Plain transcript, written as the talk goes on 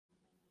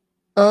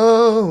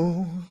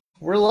Oh,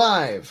 we're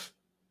live.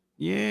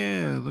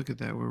 Yeah, look at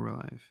that. We're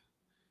alive.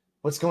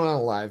 What's going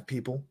on, live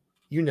people?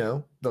 You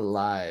know, the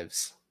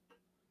lives.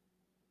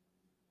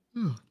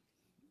 Oh,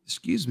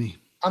 excuse me.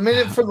 I'm in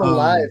it for the Um,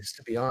 lives,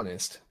 to be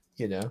honest.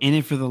 You know? in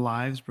it for the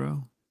lives,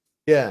 bro.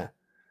 Yeah.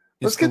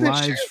 It's Let's the get this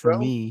lives shared, for bro.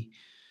 me.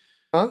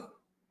 Huh?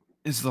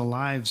 It's the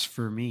lives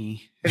for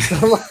me. It's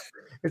the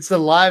it's the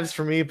lives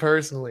for me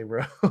personally,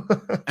 bro.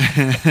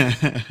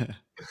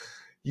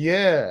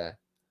 Yeah.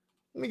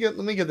 Let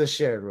me get this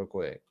shared real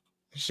quick.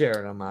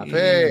 Share it on my Yeah,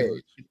 page.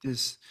 let's get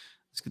this.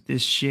 Let's get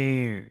this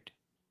shared.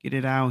 Get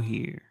it out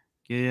here.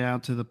 Get it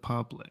out to the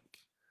public.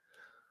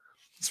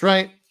 That's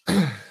right.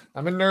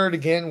 I'm a nerd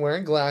again,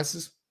 wearing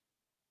glasses,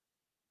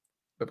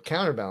 but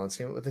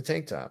counterbalancing it with a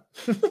tank top.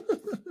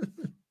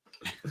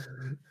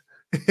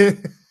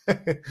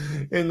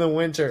 In the It's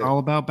winter. all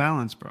about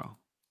balance, bro.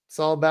 It's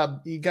all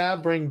about you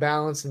gotta bring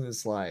balance in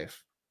this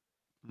life.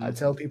 I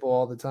tell Mm-hmm. people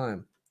all the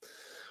time.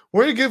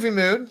 We're in a goofy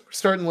mood. We're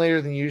starting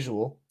later than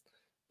usual.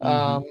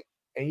 Mm-hmm. Um,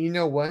 and you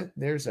know what?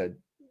 There's a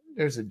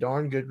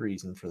darn good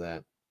reason for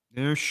that.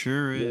 There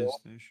sure Yeah. is.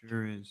 There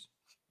sure is.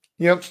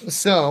 Yep.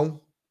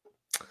 So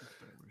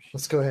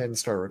let's go Let's ahead and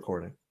start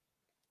recording.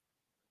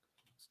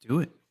 do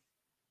it.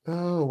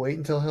 Oh, wait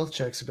until health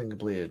checks have been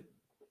completed.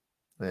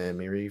 Let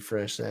me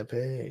refresh that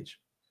page.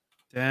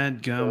 Oh,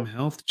 Dadgum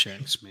health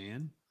checks,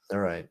 man. all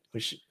right. We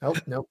should. Oh,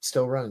 nope.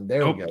 Still running.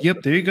 There we Oh, go.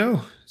 yep, there you go.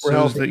 We're Shows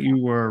healthy. that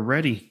you are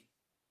ready.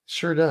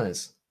 Sure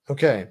does.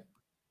 Okay.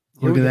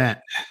 Here Look we at go.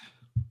 that.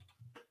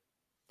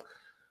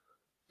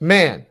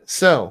 Man,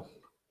 so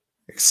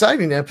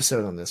exciting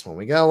episode on this one.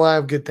 We got a lot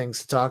of good things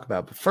to talk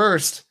about. But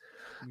first,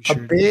 We a sure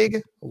do.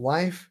 big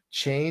life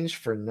change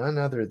for none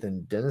other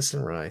than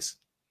Dennison Rice.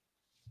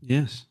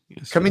 Yes,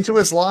 yes, Coming yes, to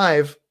yes. us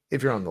live,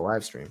 if you're on the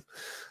live stream,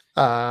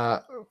 uh,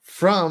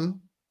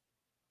 from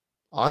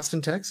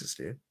Austin, Texas,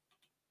 dude.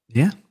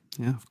 Yeah,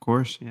 yeah, of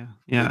course. Yeah,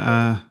 yeah.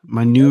 Yeah.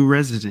 My new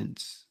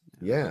residence.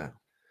 Yeah.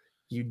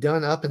 You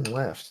done up and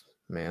left,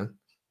 man.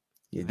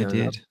 You I done up.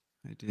 did.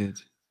 I did.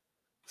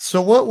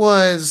 So what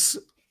was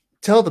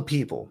tell the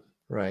people,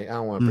 right? I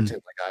don't want to Mm.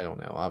 pretend like I don't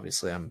know.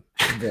 Obviously, I'm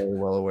very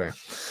well aware.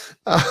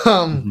 Um,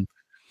 Mhm.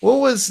 what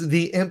was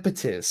the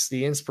impetus,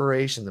 the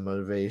inspiration, the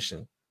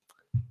motivation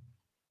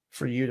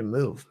for you to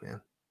move,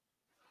 man?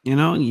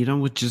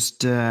 With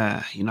just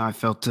I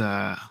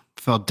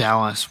felt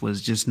Dallas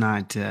was just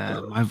not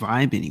my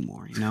vibe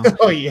anymore.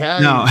 Oh yeah,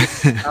 No, you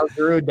just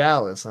outgrew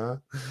Dallas, huh?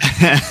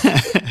 That's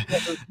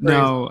crazy.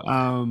 no.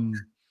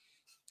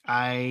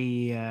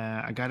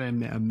 I got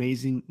an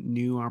amazing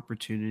new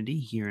opportunity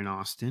here in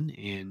Austin,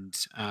 and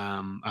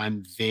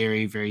I'm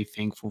very very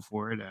thankful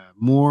for it.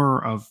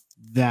 More of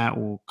that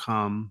will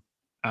come,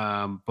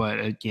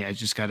 but yeah, I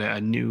just got a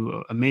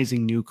new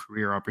amazing new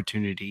career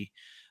opportunity,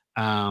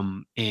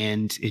 and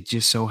it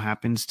just so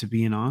happens to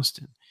be in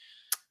Austin.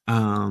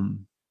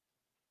 Um,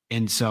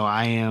 and so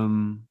I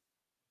am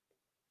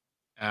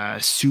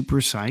super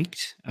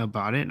psyched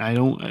about it. I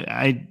don't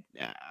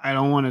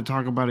want to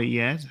talk about it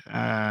yet.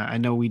 I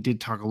know we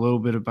did talk a little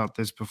bit about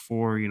this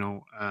before,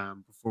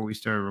 before we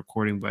started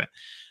recording, but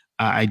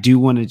I do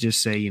want to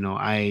just say,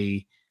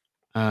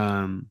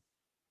 um,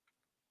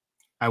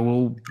 I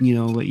will,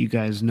 let you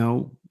guys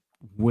know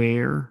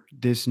where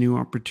this new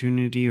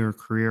opportunity or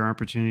career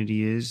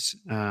opportunity is.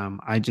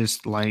 I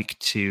just like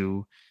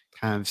to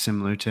kind of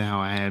similar to how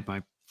I had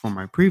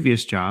my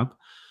previous job.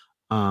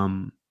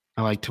 Um,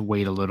 I like to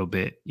wait a little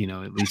bit,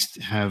 at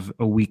least have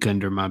a week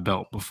under my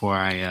belt before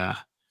I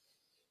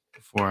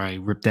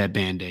rip that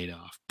band-aid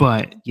off.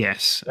 But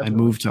yes, I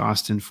Definitely. moved to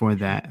Austin for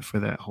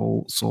that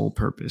whole sole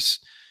purpose.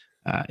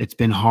 It's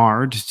been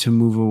hard to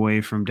move away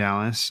from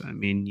Dallas. I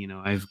mean,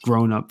 I've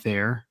grown up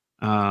there,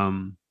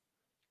 and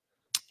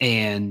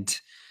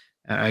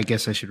I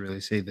guess I should really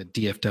say the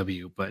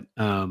DFW, but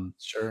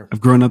Sure.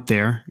 I've grown up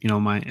there.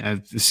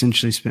 I've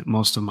essentially spent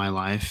most of my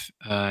life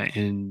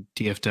in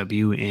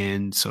DFW,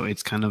 and so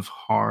it's kind of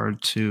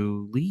hard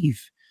to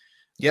leave.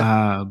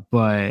 Yeah.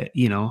 But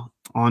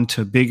on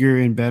to bigger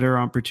and better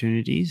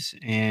opportunities,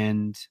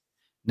 and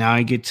now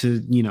I get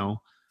to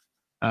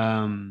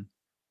um,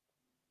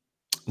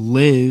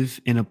 live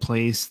in a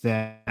place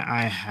that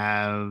I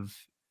have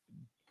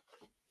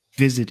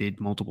visited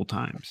multiple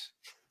times.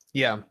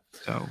 Yeah.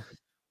 So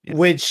yeah.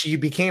 Which you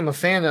became a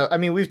fan of. I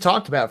mean, we've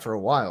talked about for a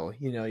while.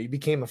 You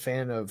became a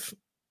fan of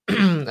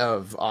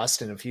of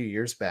Austin a few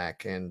years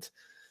back and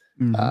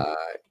Hmm. uh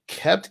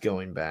kept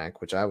going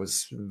back, which I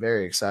was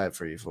very excited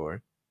for you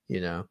for,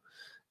 you know.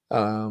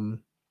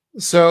 Um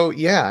so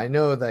yeah, I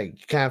know that you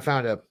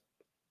kind of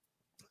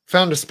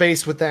found a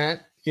space with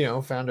that,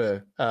 found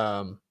a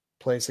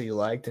place that you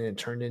liked and it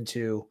turned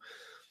into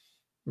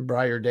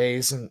brighter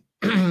days and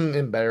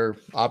and better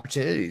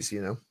opportunities,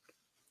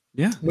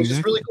 Yeah, which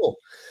is really exactly. cool.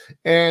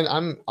 And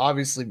I'm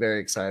obviously very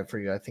excited for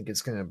you. I think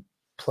it's going to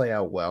play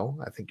out well.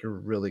 I think you're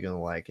really going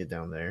to like it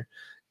down there.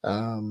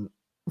 Um,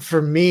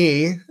 for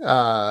me,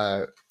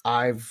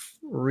 I've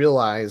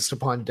realized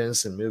upon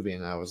Denison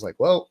moving, I was like,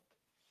 well,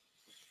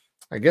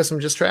 I guess I'm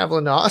just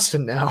traveling to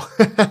Austin now.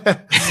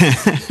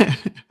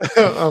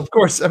 Of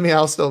course, I mean,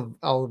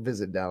 I'll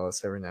visit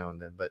Dallas every now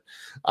and then, but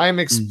I'm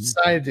Mhm.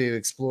 excited to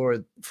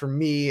explore, for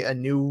me, a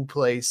new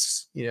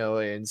place,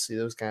 and see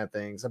those kind of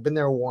things. I've been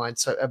there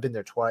once. I've been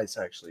there twice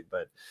actually,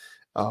 but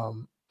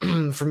um,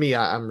 for me,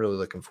 I'm really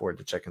looking forward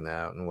to checking that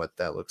out and what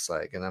that looks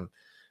like. And I'm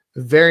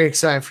very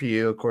excited for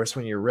you. Of course,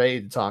 when you're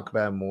ready to talk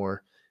about it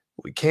more,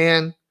 we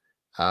can.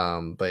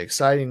 But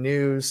exciting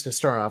news to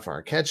start off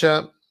our catch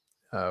up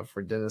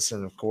for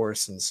Denison, of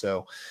course. And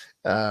so,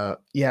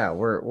 yeah,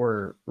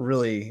 we're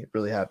really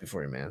really happy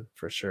for you, man,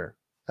 for sure.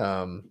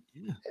 Um,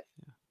 Yeah.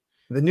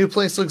 the new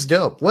place looks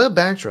dope. What a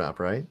backdrop,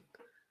 right?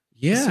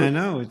 Yeah, This I looks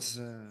know. It's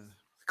yeah,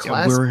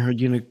 classic.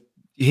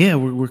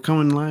 we're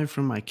coming live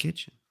from my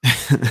kitchen.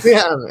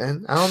 Yeah,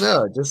 man. I don't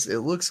know. It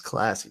looks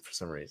classy for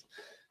some reason.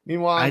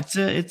 Meanwhile, It's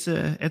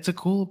a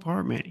cool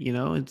apartment,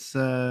 It's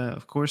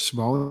of course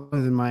smaller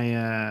than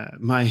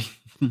my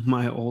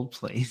my old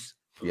place,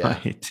 yeah,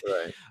 but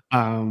right.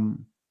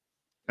 um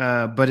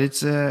but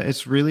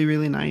it's really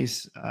really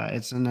nice.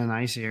 It's in a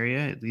nice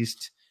area, at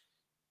least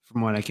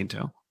from what I can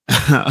tell.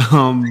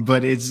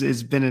 But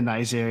it's been a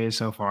nice area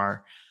so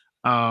far.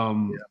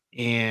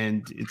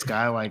 And it's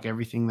got like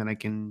everything that I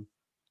can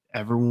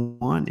ever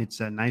want. It's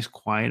a nice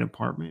quiet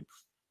apartment.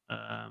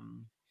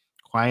 Um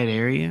Quiet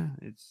area.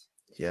 It's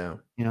Yeah,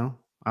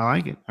 I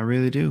like it. I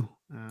really do.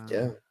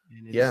 yeah,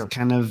 And it's yeah,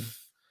 kind of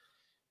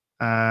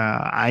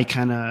I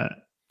kind of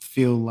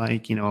feel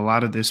like, a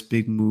lot of this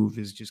big move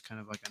is just kind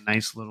of like a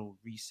nice little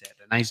reset,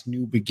 a nice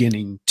new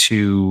beginning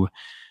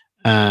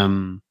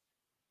um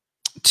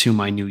to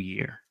my new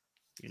year,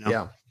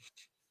 yeah,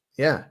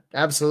 yeah.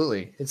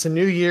 Absolutely. It's a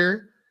new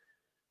year,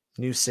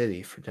 new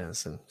city for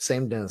Denison.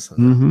 Same Denison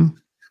though. Mhm.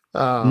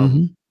 Um,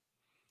 Mhm.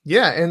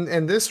 yeah,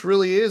 and this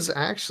really is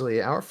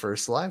actually our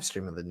first live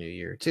stream of the new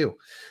year too.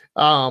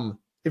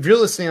 If you're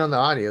listening on the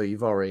audio,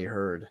 you've already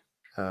heard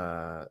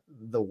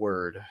the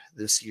word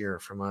this year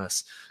from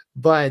us.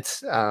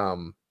 But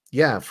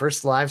yeah,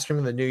 first live stream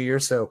of the new year.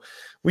 So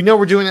we know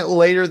we're doing it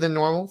later than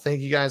normal. Thank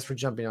you guys for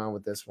jumping on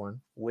with this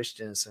one. Wish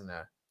Denison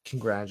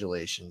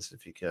congratulations,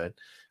 if you could,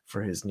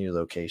 for his new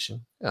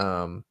location.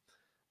 I'm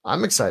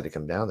excited to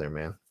come down there,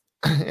 man.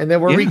 And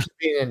then we're Yeah.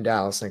 reconvening in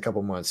Dallas in a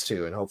couple months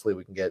too, and hopefully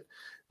we can get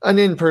an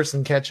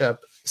in-person catch-up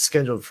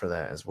scheduled for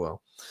that as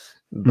well.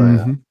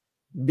 Mhm.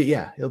 But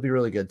yeah, it'll be a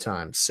really good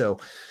time. So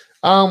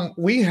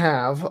we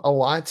have a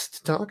lot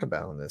to talk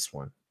about on this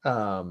one.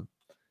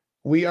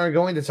 We are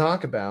going to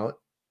talk about,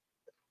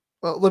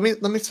 well, let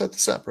me set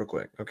this up real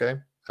quick, okay?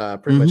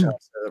 Pretty much how Mhm. I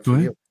set it up Go for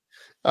ahead.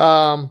 you.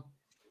 Um,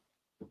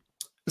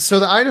 so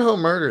the Idaho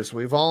murders,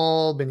 we've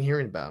all been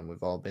hearing about them.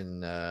 We've all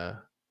been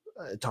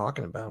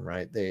talking about them,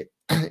 right?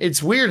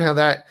 It's weird how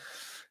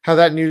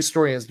that news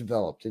story has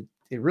developed.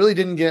 It really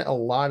didn't get a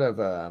lot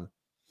of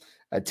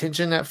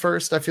attention at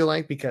first, I feel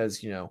like,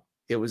 because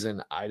it was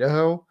in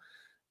Idaho.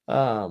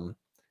 Um,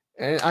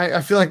 and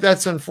I feel like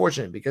that's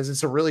unfortunate because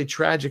it's a really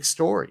tragic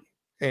story.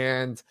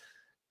 And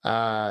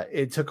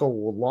it took a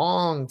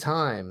long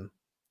time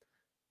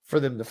for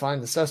them to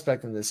find the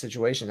suspect in this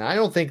situation. I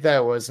don't think that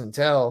was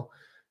until,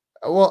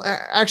 well,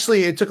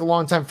 actually, it took a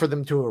long time for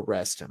them to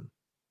arrest him.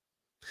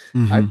 I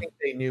Mhm. think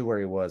they knew where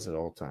he was at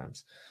all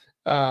times.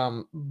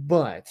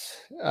 But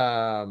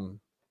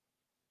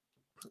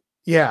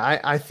yeah,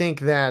 I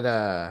think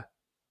that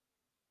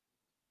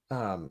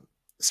um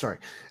sorry,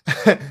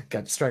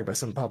 got distracted by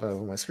something popping up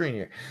on my screen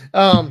here.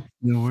 Um,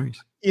 No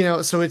worries.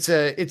 so it's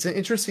an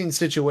interesting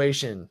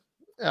situation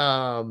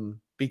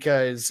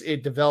because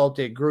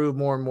it grew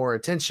more and more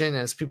attention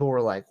as people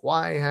were like,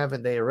 why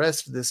haven't they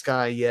arrested this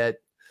guy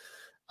yet?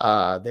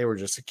 They were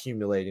just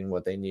accumulating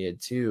what they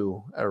needed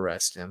to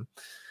arrest him.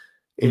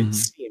 It Mhm.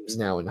 seems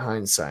now in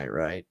hindsight,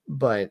 right?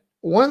 But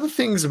one of the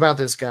things about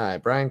this guy,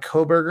 Brian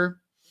Koberger,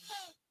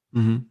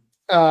 Mhm.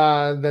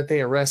 that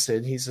they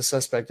arrested, he's a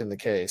suspect in the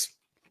case,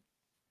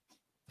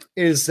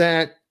 is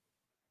that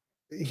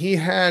he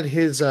had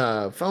his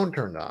phone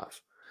turned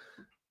off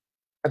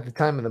at the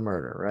time of the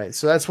murder, right?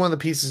 So that's one of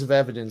the pieces of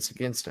evidence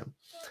against him.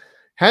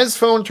 Has his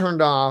phone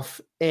turned off,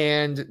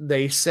 and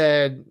they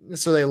said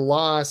so they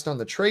lost on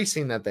the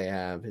tracing that they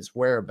have his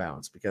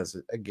whereabouts because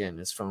again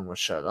his phone was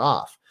shut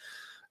off.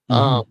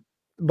 Um, Mhm.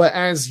 but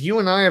as you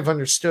and I have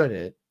understood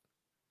it,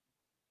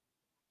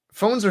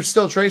 phones are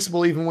still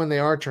traceable even when they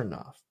are turned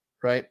off,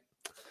 right?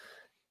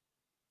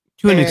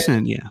 To an And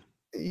extent, yeah.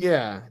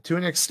 yeah, to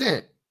an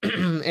extent.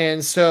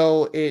 And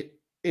so it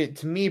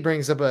to me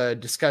brings up a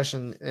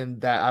discussion and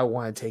that I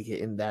want to take it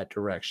in that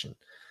direction.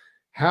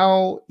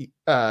 How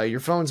your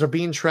phones are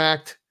being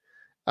tracked.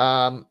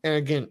 And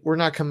again, we're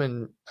not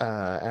coming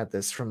at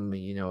this from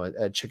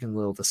a chicken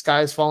little the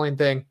sky's falling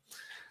thing.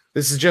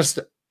 This is just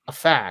a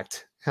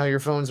fact. How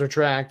your phones are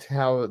tracked,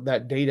 how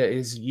that data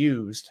is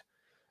used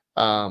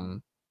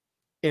um,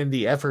 in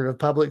the effort of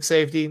public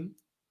safety.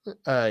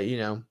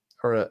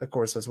 Or of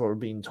course that's what we're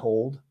being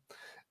told.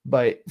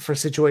 But for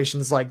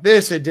situations like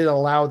this, it did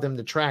allow them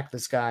to track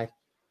this guy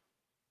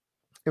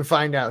and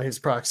find out his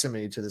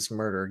proximity to this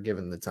murder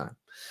given the time.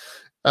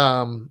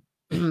 Um,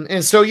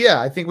 And so, yeah,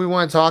 I think we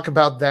want to talk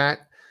about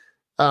that,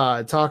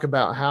 talk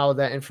about how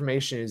that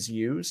information is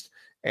used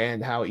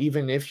and how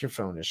even if your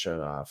phone is shut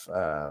off,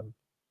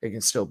 it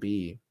can still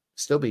be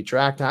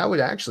tracked. I would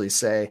actually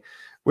say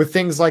with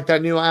things like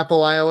that new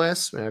Apple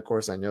iOS, and of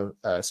course I know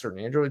certain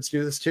Androids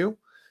do this too,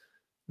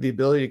 the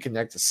ability to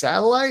connect to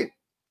satellite,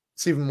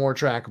 it's even more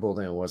trackable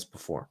than it was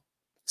before.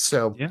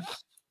 So Yeah.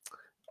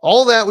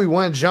 all that we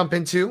want to jump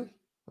into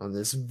on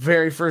this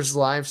very first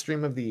live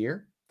stream of the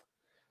year.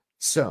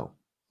 So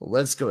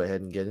let's go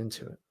ahead and get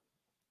into it.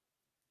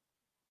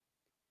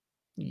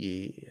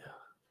 Yeah.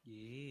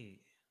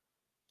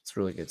 It's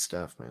really good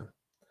stuff, man.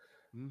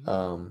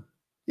 Mm-hmm.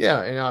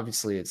 Yeah, and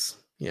obviously it's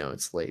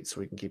it's late,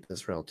 so we can keep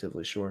this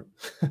relatively short.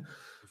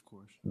 Of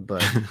course.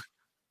 But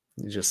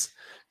just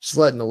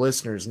letting the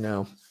listeners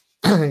know,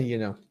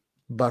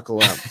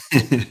 buckle up.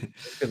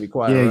 It's gonna be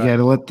quite Yeah, you right.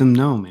 gotta let them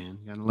know, man.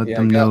 You gotta let Yeah,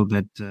 them know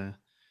that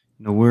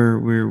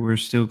we're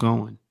still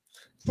going.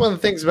 one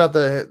of the things about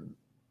the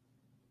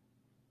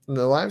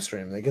live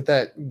stream, they get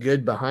that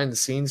good behind the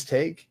scenes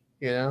take,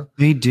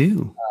 They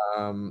do.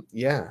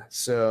 Yeah,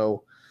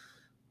 so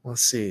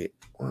let's see.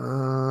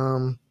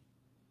 All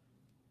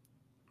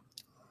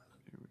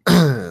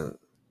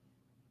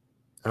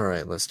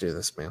right, let's do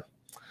this, man.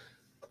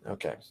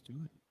 Okay. Let's do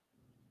it.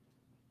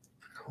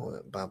 Hold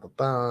it. Ba, ba,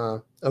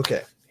 ba.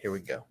 Okay, here we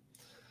go.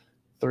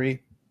 3,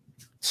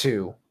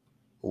 2,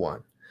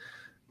 1.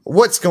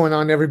 What's going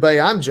on, everybody?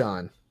 I'm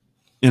John.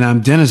 And I'm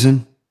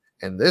Denizen.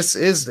 And this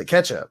is the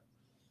catch up.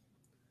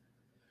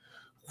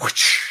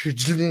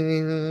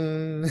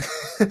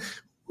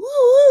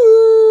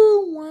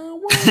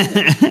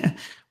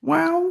 Wow,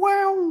 wow,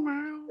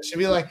 wow. It should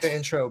be like the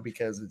intro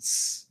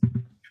because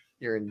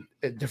you're in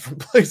a different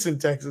place in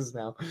Texas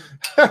now.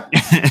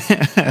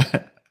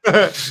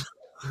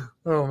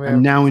 Oh man.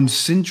 I'm now in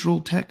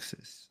Central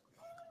Texas.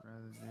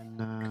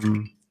 Rather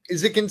than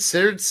Is it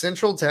considered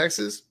Central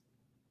Texas?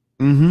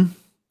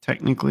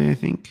 Technically, I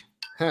think.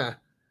 Huh.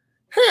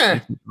 I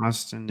think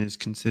Austin is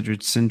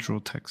considered Central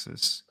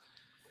Texas.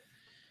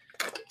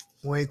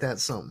 Wait,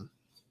 that's something.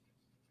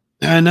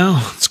 I know.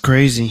 It's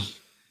crazy.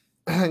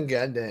 God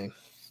dang.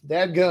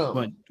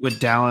 Dadgum. What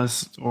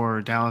Dallas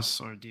or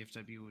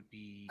DFW would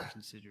be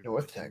considered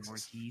North Texas.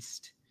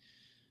 Northeast.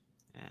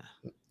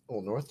 Yeah.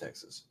 Well, North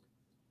Texas.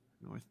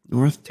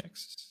 North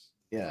Texas.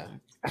 Yeah.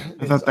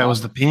 I thought that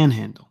was the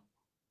Panhandle.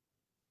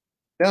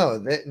 No,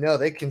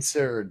 they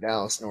consider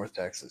Dallas North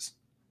Texas.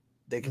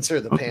 They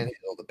consider the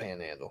Panhandle the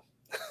Panhandle.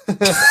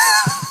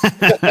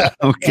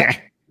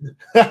 Okay.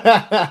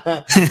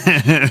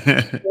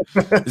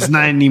 It's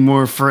not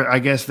anymore. I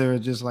guess they're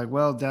just like,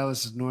 well,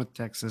 Dallas is North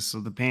Texas,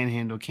 so the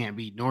Panhandle can't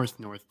be North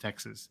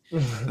Texas. So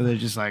they're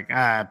just like,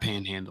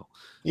 Panhandle.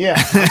 Yeah.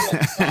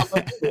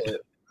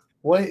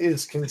 What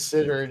is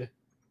considered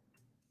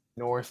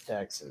North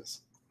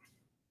Texas?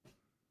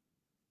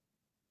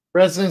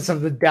 Residents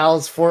of the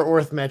Dallas-Fort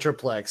Worth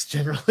Metroplex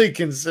generally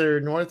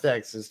consider North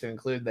Texas to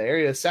include the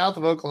area south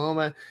of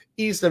Oklahoma,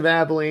 east of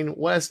Abilene,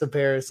 west of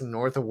Paris, and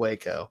north of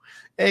Waco,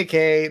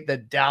 a.k.a. the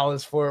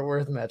Dallas-Fort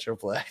Worth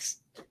Metroplex.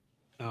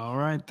 All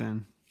right,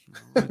 then.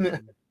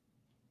 North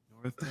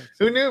Texas.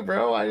 Who knew,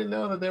 bro? I didn't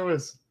know that there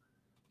was...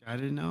 I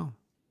didn't know.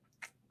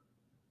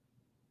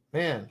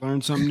 Man.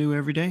 Learn something new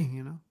every day,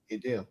 You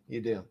do.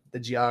 The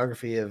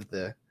geography of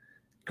the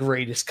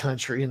greatest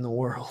country in the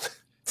world,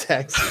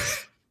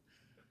 Texas.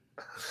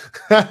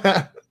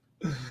 All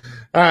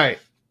right,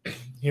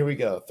 here we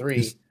go. 3.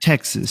 It's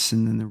Texas,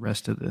 and then the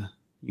rest of the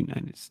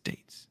United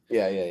States.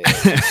 Yeah.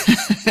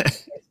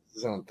 It's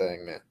his own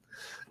thing, man.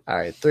 All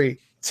right, 3,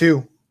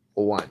 2,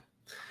 1.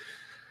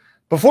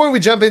 Before we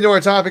jump into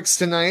our topics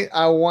tonight,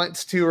 I want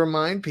to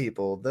remind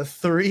people the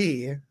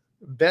 3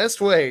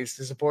 best ways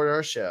to support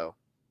our show.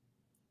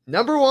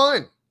 Number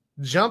 1,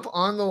 jump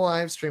on the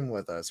live stream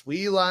with us.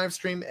 We live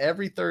stream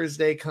every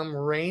Thursday, come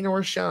rain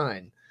or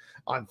shine,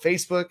 on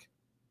Facebook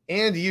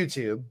and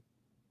YouTube,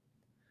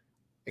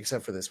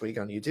 except for this week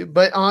on YouTube,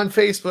 but on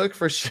Facebook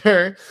for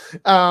sure.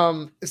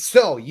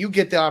 So you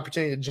get the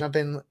opportunity to jump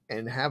in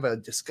and have a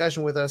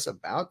discussion with us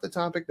about the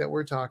topic that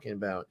we're talking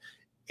about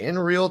in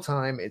real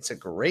time. It's a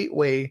great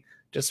way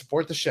to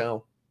support the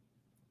show.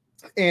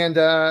 And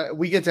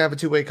we get to have a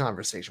two-way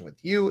conversation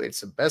with you.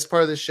 It's the best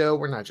part of the show.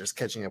 We're not just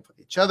catching up with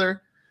each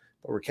other,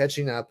 but we're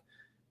catching up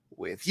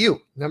with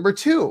you. Number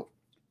 2,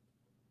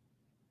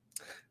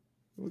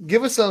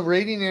 give us a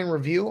rating and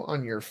review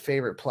on your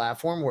favorite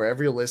platform,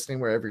 wherever you're listening,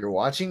 wherever you're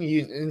watching.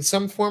 You, in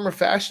some form or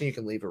fashion, you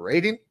can leave a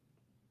rating.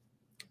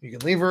 You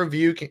can leave a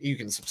review. You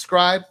can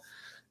subscribe.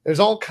 There's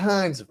all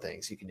kinds of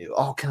things you can do.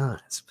 All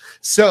kinds.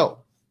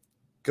 So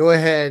go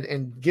ahead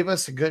and give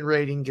us a good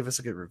rating. Give us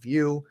a good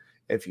review.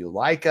 If you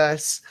like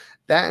us,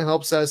 that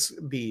helps us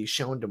be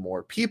shown to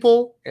more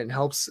people and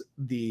helps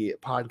the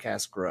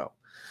podcast grow.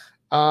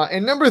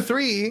 And number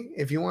 3,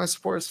 if you want to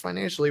support us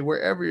financially,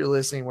 wherever you're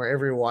listening,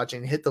 wherever you're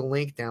watching, hit the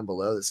link down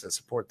below that says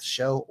support the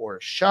show or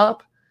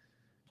shop.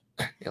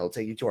 It'll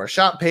take you to our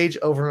shop page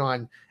over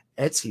on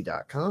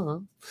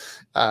Etsy.com,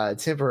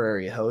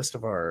 temporary host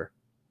of our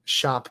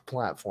shop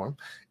platform.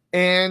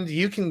 And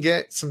you can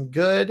get some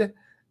good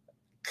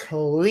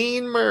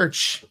clean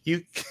merch.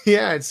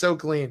 Yeah, it's so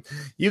clean.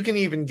 You can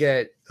even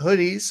get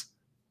hoodies,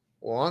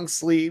 long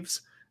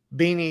sleeves,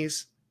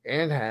 beanies,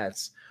 and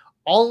hats.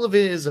 All of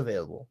it is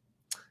available,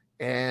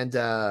 and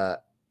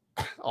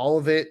all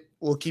of it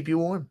will keep you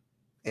warm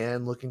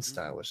and looking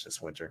stylish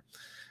this winter.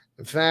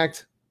 In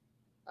fact,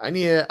 I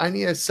need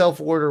to self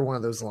order one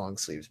of those long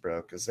sleeves,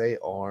 bro, because they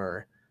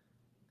are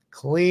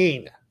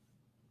clean.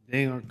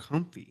 They are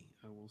comfy.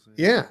 I will say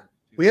Yeah, that.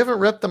 we Feel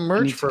haven't comfy. repped the I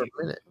merch need to for a get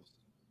one of minute. those.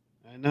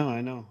 I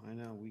know.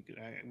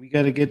 We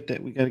got to get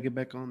that. We got to get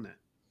back on that.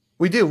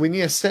 We do. We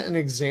need to set an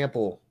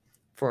example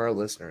for our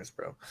listeners,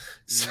 bro.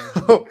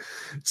 Mm-hmm.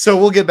 So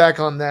we'll get back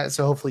on that.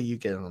 So hopefully you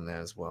get on that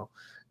as well.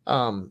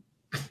 Um,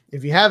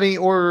 if you have any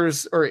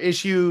orders or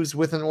issues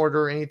with an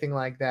order or anything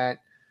like that,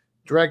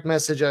 direct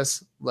message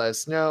us. Let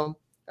us know.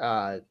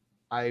 Uh,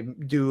 I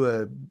do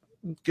a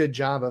good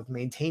job of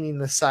maintaining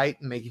the site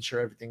and making sure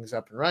everything's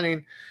up and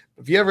running.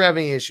 If you ever have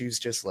any issues,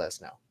 just let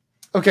us know.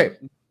 Okay.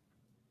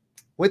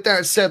 With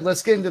that said,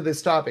 let's get into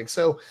this topic.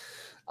 So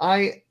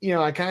I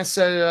kind of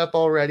set it up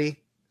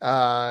already.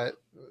 Uh,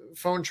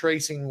 Phone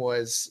tracing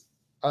was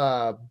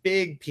a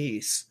big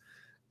piece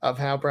of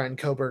how Brian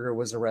Koberger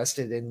was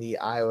arrested in the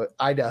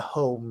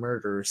Idaho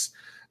murders.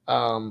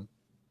 Um,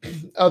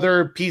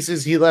 Other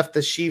pieces, he left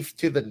the sheath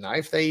to the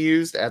knife they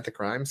used at the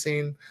crime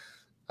scene.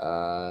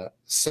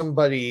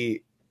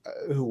 Somebody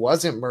who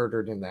wasn't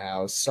murdered in the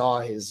house saw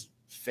his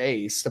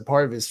face, the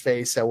part of his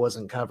face that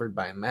wasn't covered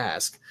by a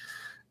mask.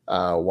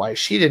 Why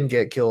she didn't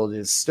get killed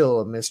is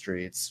still a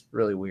mystery. It's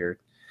really weird.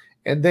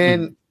 And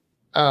then,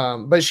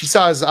 but she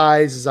saw his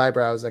eyes, his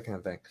eyebrows, that kind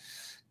of thing.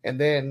 And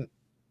then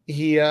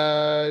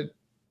it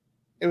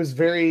was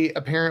very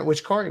apparent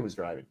which car he was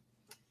driving.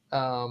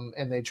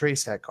 And they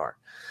traced that car.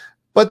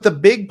 But the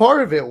big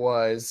part of it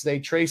was they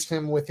traced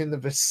him within the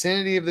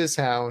vicinity of this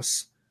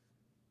house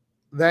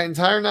that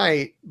entire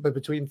night, but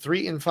between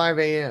 3 and 5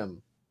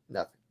 a.m.,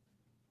 nothing.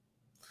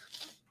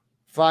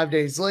 5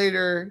 days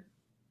later,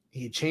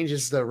 he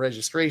changes the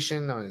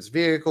registration on his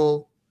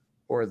vehicle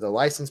or the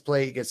license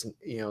plate, gets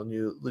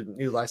new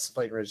license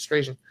plate and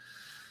registration.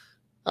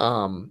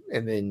 And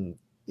then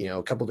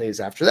a couple days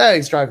after that,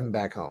 he's driving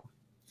back home.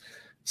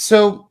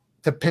 So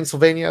to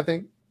Pennsylvania, I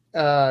think.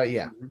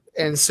 Yeah.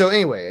 And so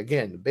anyway,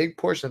 again, the big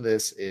portion of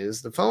this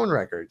is the phone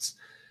records.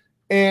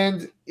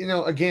 And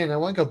again, I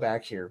want to go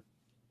back here.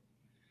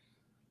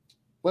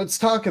 Let's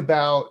talk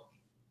about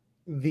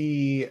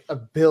the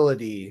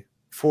ability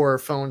for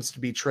phones to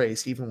be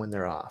traced even when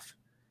they're off.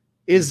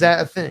 Is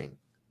that a thing?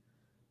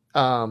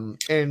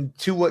 And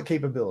to what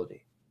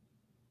capability?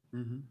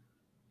 Mm-hmm.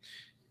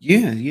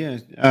 Yeah.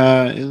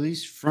 At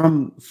least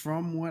from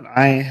what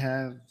I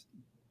have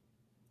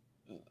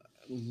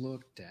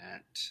looked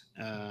at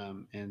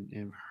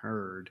and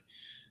heard,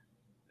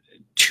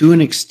 to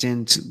an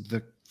extent,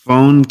 the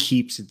phone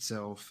keeps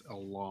itself a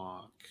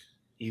log,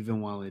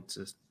 even while it's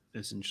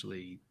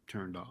essentially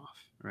turned off,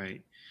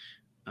 right?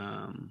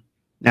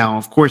 Now,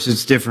 of course,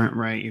 it's different,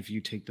 right? If you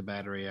take the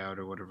battery out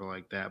or whatever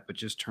like that, but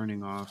just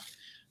turning off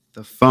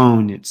the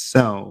phone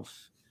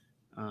itself,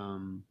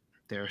 um,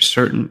 there are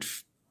certain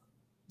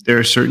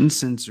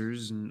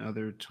sensors and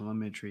other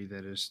telemetry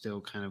that is still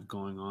kind of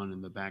going on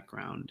in the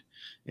background.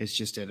 It's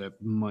just at a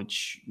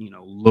much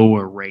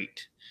lower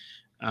rate.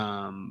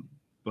 Um,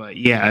 but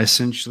yeah,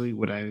 essentially,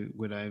 what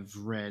I've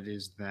read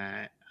is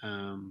that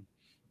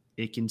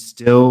it can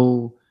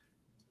still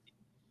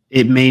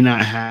it may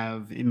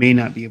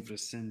not be able to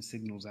send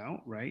signals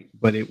out, right?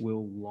 But it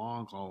will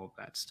log all of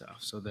that stuff.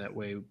 So that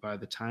way, by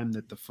the time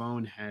that the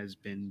phone has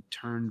been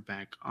turned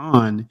back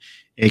on,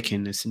 it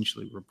can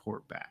essentially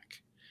report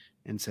back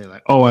and say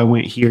like, oh, I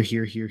went here,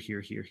 here, here,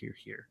 here, here, here,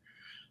 here.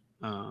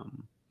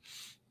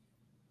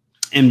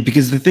 And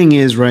because the thing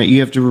is, right, you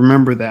have to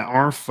remember that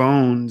our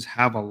phones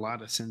have a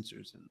lot of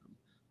sensors in them,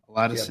 a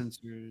lot of Yep.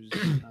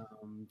 sensors,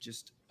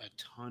 just a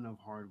ton of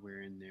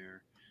hardware in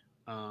there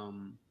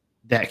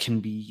that can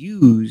be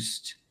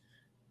used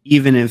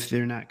even if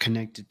they're not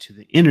connected to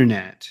the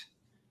internet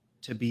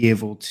to be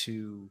able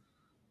to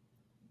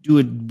do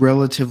a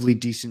relatively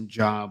decent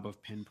job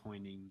of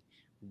pinpointing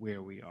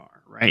where we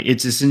are, right?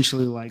 It's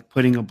essentially like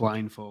putting a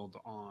blindfold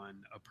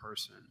on a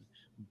person,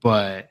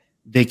 but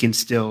they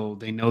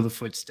know the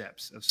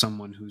footsteps of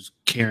someone who's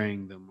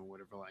carrying them or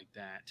whatever like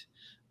that.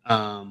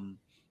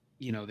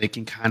 They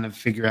can kind of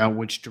figure out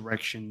which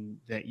direction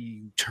that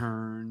you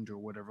turned or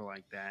whatever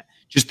like that.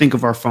 Just think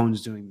of our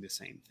phones doing the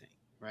same thing,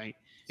 right?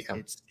 Yeah.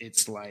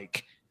 It's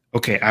like,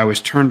 okay, I was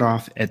turned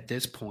off at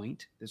this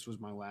point. This was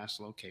my last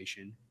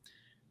location.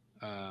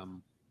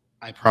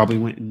 I probably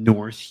went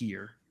north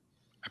here.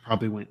 I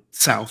probably went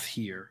south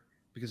here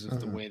because of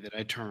the way that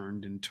I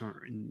turned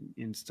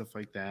and stuff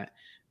like that.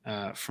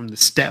 From the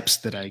steps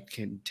that I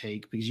can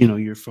take, because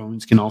your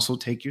phones can also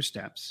take your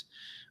steps.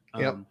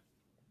 Yep.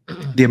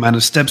 The amount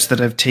of steps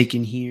that I've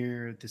taken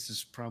here, this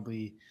is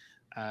probably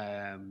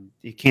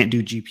it can't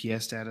do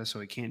GPS data, so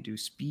it can't do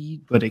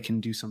speed, but it can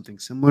do something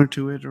similar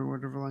to it or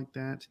whatever like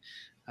that.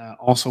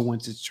 Also,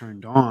 once it's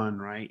turned on,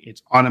 right,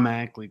 it's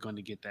automatically going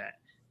to get that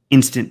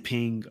instant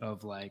ping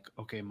of like,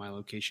 okay, my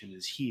location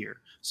is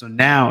here. So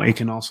now it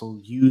can also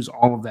use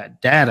all of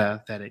that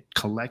data that it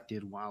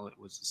collected while it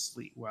was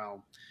asleep.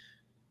 Well,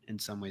 in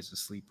some ways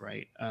asleep,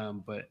 right?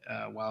 But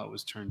while it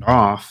was turned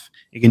off,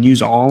 it can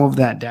use all of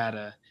that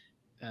data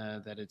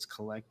that it's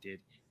collected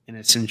and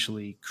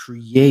essentially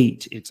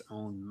create its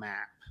own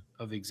map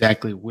of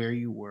exactly where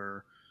you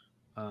were,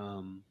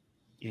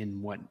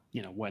 in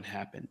what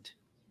happened.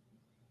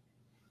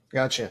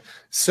 Gotcha.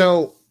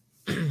 So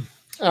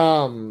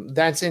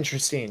that's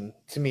interesting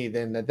to me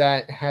then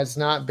that has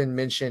not been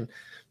mentioned.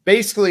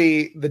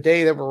 Basically, the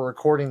day that we're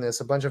recording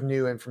this, a bunch of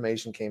new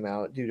information came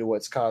out due to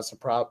what's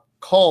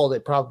called a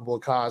probable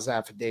cause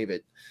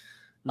affidavit.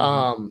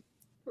 Mm-hmm.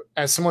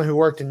 As someone who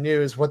worked in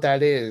news, what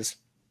that is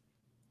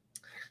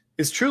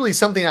truly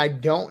something I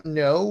don't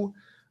know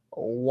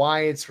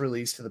why it's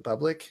released to the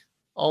public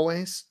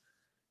always.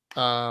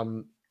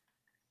 Um,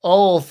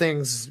 all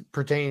things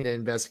pertaining to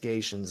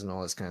investigations and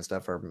all this kind of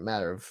stuff are a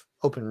matter of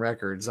open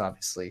records,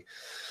 obviously.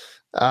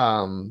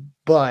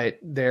 But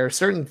there are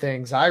certain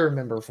things I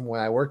remember from when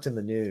I worked in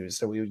the news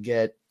that we would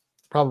get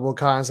probable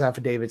cause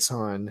affidavits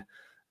on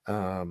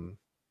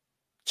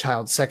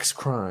child sex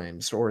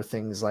crimes or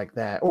things like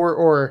that.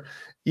 Or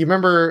you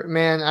remember,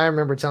 man, I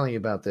remember telling you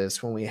about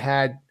this when we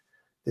had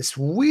this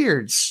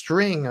weird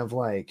string of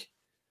like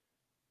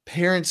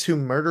parents who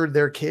murdered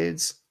their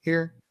kids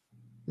here.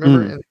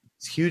 Remember? Mm. And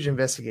huge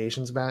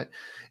investigations about it.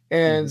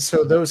 And Mm-hmm.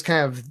 so those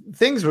kind of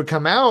things would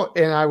come out,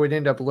 and I would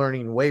end up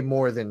learning way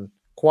more than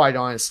quite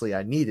honestly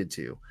I needed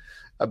to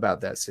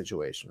about that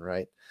situation,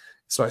 right?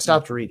 So I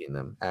stopped reading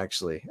them,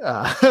 actually.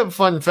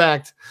 Fun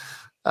fact.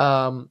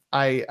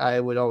 I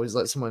would always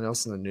let someone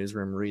else in the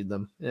newsroom read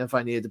them. And if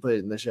I needed to put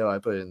it in the show, I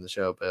put it in the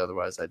show, but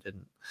otherwise I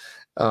didn't.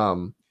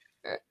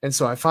 And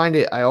so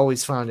I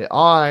always found it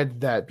odd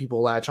that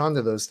people latch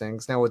onto those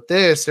things. Now with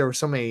this, there were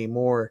so many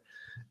more,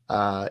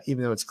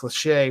 even though it's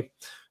cliche,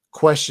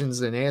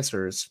 questions and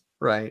answers,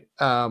 right?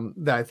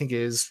 That I think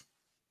is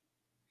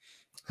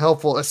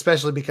helpful,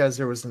 especially because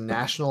there was a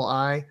national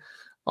eye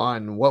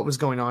on what was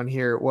going on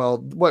here. Well,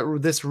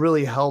 what this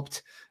really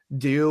helped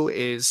do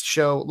is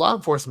show law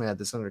enforcement had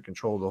this under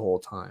control the whole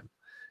time.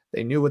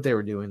 They knew what they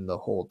were doing the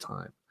whole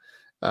time.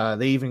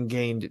 They even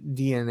gained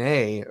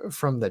DNA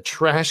from the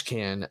trash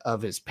can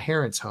of his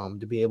parents' home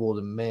to be able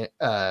to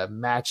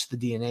match the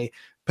DNA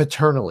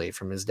paternally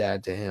from his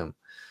dad to him,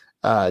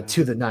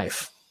 to the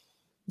knife.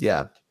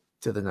 Yeah,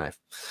 to the knife,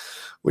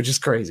 which is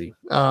crazy.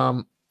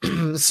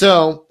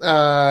 So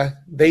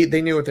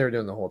they knew what they were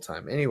doing the whole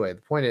time. Anyway,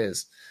 the point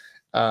is,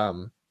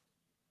 in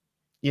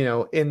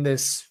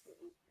this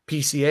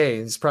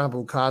PCA, this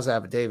probable cause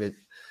affidavit,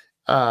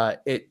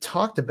 it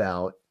talked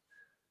about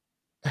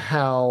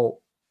how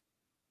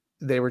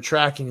they were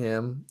tracking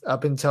him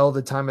up until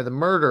the time of the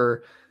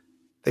murder.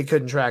 They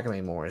couldn't track him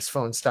anymore. His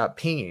phone stopped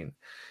pinging.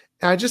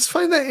 And I just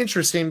find that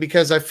interesting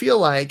because I feel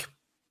like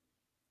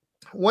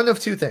one of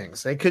two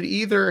things. They could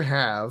either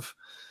have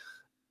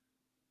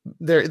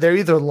they're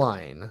either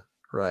lying,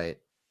 right?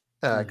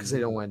 Because they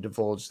don't want to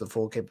divulge the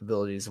full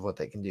capabilities of what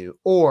they can do,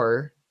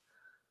 or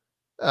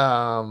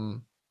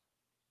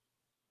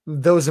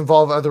those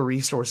involve other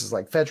resources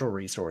like federal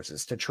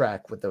resources to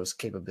track with those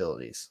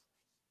capabilities.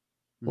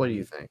 What do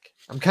you think?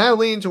 I'm kind of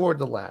leaning toward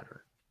the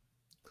latter.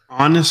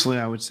 Honestly,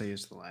 I would say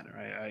it's the latter.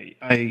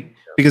 I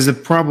because the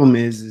problem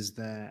is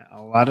that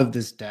a lot of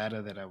this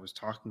data that I was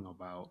talking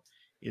about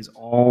is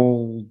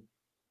all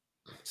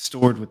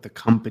stored with the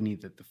company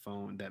that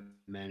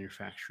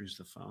manufactures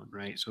the phone,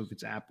 right? So if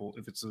it's Apple,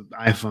 if it's an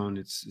iPhone,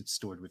 it's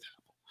stored with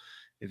Apple.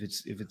 If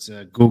it's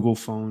a Google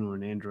phone or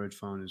an Android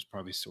phone, it's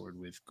probably stored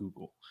with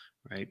Google,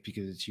 right?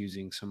 Because it's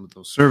using some of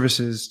those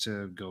services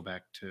to go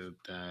back to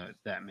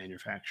that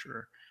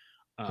manufacturer.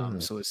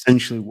 So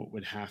essentially, what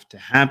would have to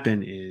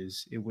happen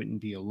is it wouldn't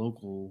be a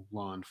local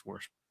law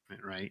enforcement,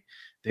 right?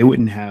 They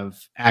wouldn't have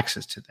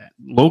access to that.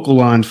 Local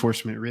law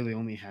enforcement really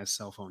only has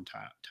cell phone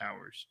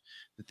towers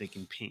that they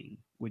can ping,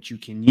 which you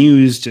can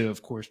use to,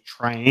 of course,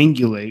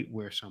 triangulate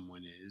where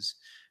someone is,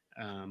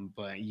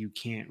 but you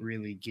can't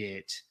really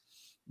get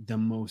the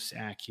most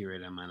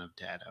accurate amount of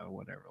data or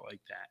whatever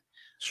like that.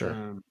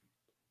 Sure.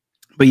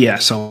 But yeah,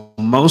 so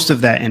most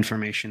of that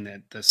information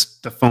that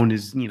the phone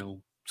is,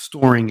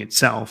 storing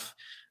itself,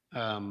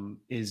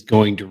 is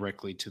going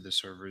directly to the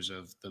servers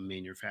of the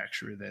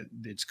manufacturer that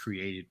it's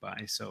created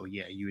by. So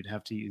yeah, you would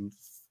have to,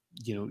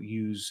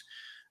 use,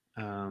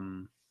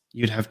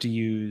 you'd have to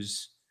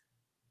use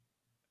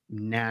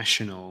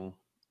national,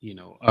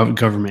 of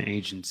government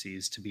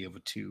agencies to be able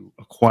to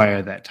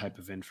acquire that type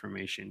of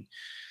information,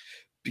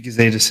 because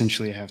they'd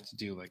essentially have to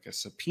do like a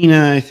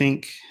subpoena, I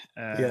think,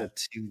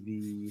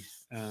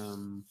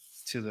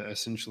 to the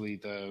essentially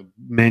the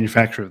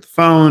manufacturer of the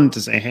phone to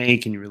say, hey,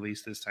 can you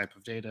release this type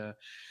of data?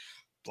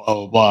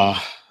 Blah blah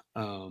blah,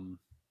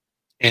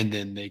 and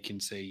then they can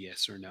say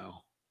yes or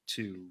no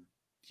to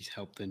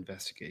help the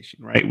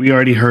investigation. Right? We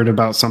already heard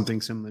about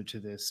something similar to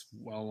this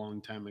a long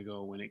time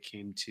ago when it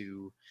came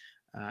to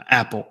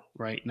Apple,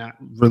 right? Not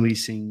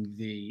releasing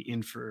the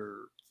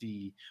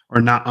the or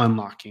not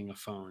unlocking a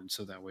phone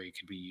so that way it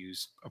could be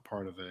used a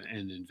part of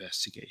an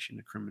investigation,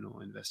 a criminal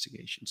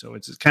investigation. So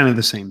it's kind of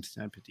the same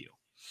type of deal.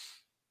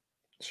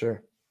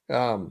 Sure.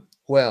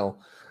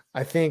 Well,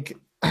 I think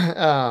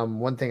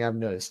one thing I've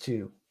noticed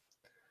too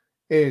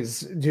is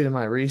due to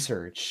my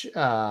research,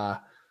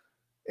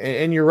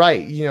 and you're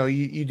right,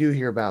 you do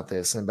hear about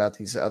this and about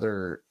these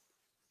other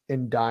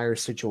in dire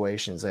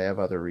situations, they have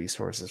other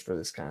resources for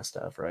this kind of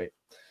stuff, right?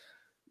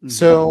 Mm-hmm.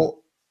 So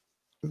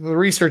the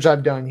research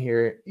I've done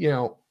here,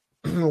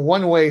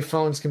 one way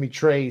phones can be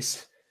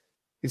traced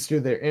is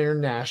through their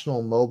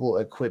International Mobile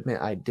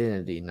Equipment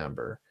Identity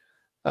Number.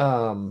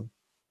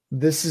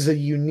 This is a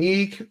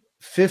unique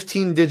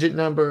 15-digit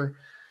number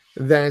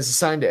that is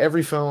assigned to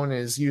every phone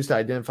and is used to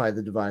identify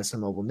the device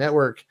on mobile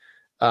network.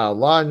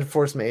 Law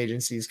enforcement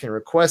agencies can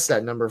request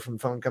that number from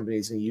phone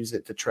companies and use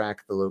it to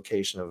track the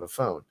location of a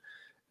phone.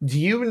 Do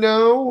you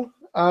know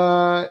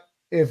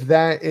if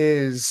that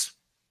is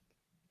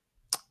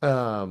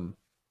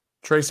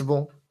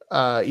traceable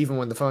even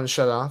when the phone is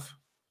shut off?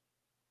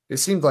 It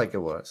seemed like it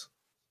was.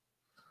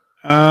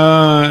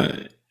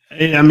 I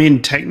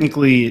mean,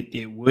 technically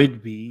it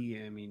would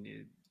be. I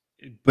mean,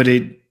 but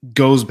it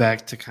goes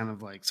back to kind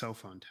of like cell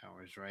phone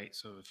towers, right?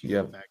 So if you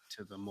go back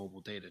to the mobile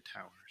data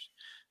towers,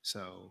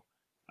 so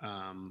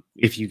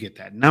if you get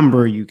that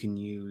number, you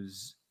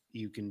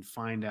can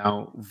find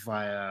out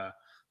via,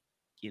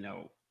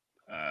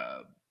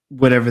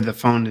 whatever the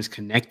phone is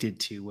connected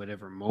to,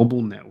 whatever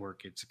mobile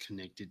network it's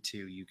connected to,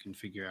 you can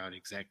figure out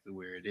exactly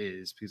where it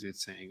is because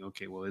it's saying,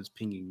 okay, well, it's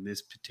pinging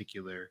this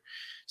particular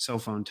cell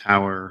phone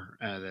tower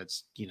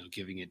that's,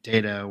 giving it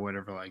data or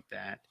whatever like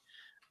that.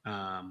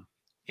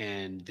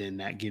 And then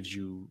that gives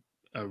you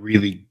a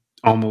really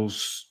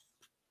almost,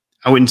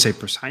 I wouldn't say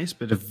precise,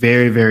 but a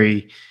very,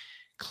 very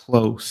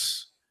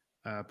close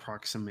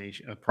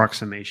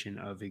approximation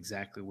of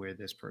exactly where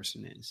this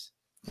person is.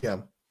 Yeah.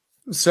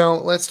 So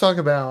let's talk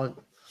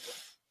about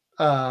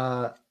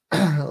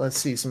let's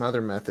see some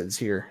other methods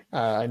here.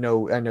 I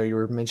know you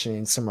were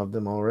mentioning some of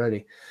them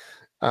already.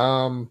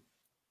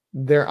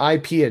 Their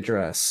IP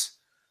address.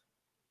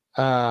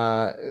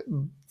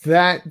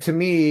 That to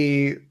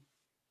me,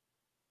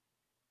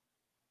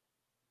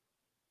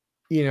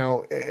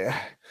 the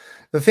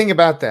thing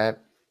about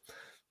that,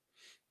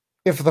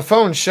 if the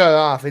phone's shut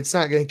off, it's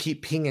not going to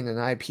keep pinging an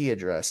IP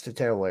address to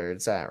tell where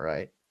it's at,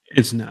 right?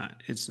 It's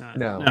not.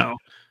 No.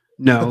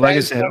 But Like I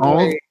said,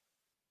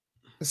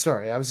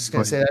 sorry, I was just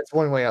going to say that's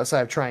one way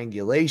outside of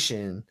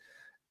triangulation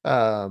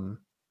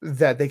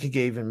that they could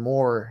get even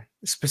more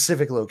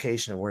specific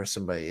location of where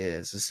somebody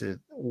is. This is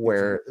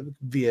where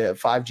via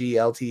 5G,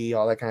 LTE,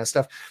 all that kind of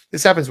stuff.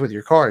 This happens with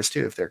your cars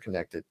too. If they're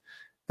connected,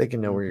 they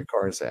can know where your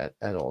car is at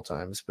all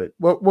times. But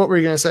what were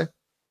you going to say?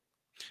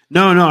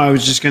 No, I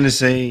was just going to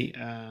say,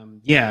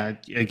 yeah,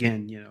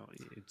 again,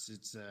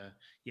 it's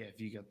if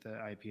you got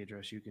the IP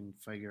address, you can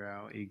figure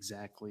out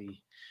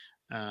exactly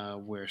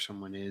where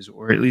someone is,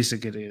 or at least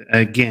get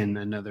again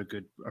another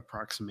good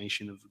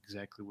approximation of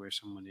exactly where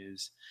someone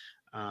is.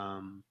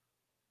 And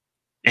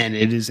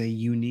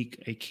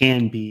it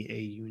can be a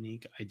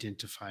unique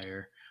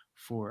identifier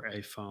for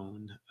a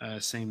phone.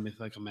 Same with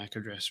like a MAC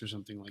address or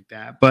something like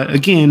that. But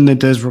again, that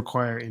does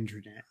require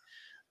internet.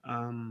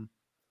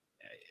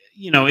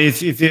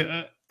 If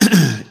it,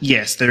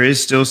 yes, there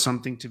is still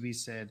something to be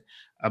said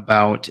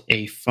about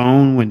a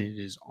phone when it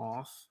is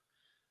off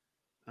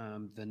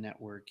the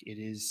network. It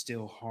is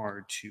still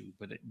hard to,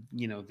 but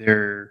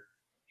there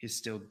is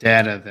still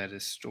data that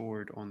is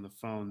stored on the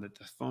phone that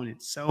the phone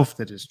itself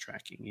that is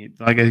tracking it.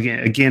 Like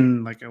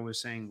again, like I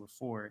was saying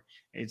before,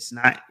 it's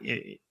not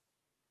if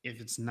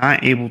it's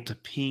not able to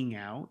ping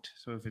out.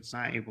 So if it's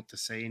not able to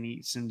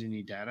send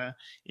any data,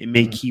 it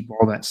may keep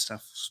all that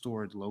stuff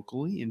stored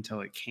locally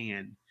until it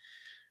can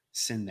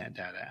send that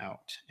data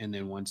out. And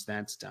then once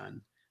that's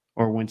done,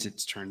 or once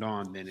it's turned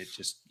on, then it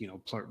just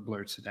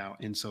blurts it out.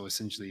 And so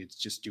essentially it's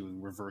just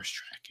doing reverse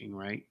tracking,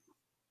 right?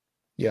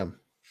 Yeah.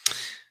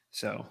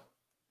 So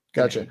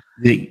gotcha.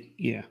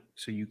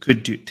 So you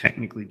could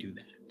technically do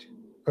that.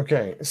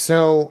 Okay,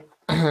 so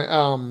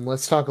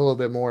let's talk a little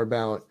bit more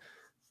about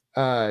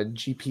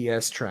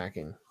GPS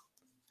tracking.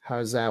 How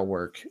does that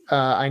work?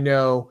 I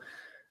know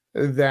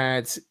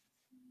that,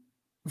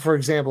 for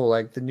example,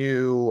 like the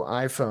new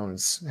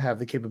iPhones have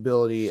the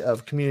capability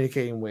of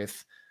communicating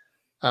with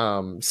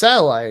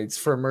satellites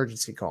for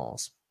emergency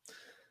calls.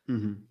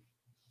 Mm-hmm.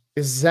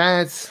 Does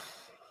that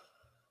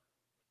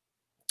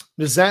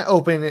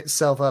open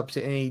itself up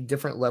to any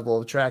different level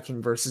of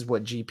tracking versus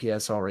what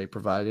GPS already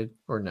provided,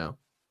 or no?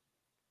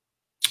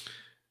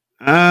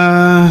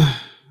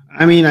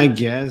 I mean, I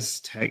guess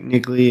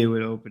technically it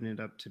would open it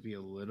up to be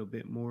a little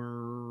bit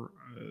more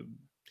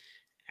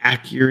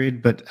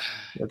accurate, but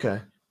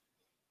okay,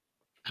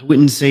 I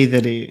wouldn't say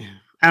that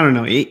I don't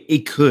know.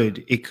 It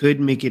could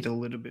make it a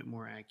little bit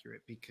more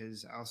accurate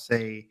because I'll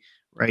say,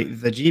 right,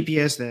 the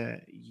GPS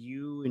that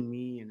you and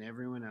me and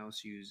everyone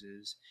else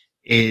uses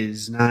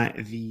is not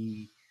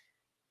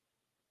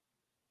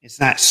it's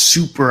not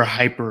super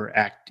hyper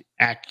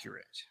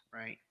accurate,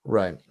 right?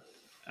 Right.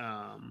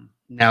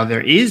 Now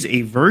there is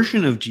a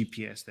version of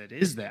GPS that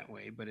is that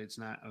way, but it's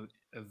not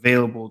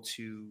available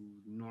to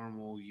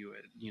normal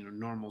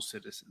normal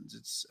citizens.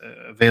 It's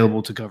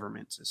available to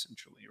governments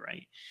essentially,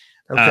 right?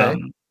 Okay.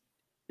 Um,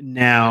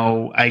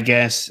 Now, I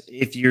guess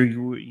if you're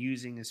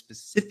using a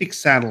specific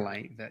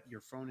satellite that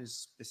your phone is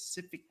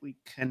specifically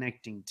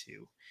connecting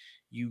to,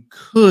 you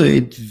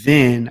could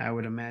then, I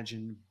would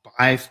imagine,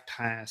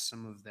 bypass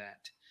some of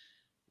that.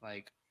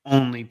 Like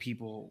only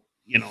people,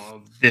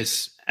 of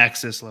this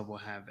access level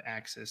have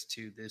access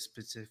to this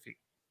specific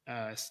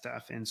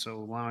stuff. And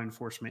so law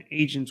enforcement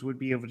agents would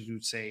be able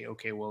to say,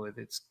 okay, well, if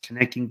it's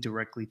connecting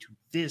directly to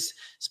this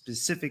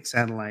specific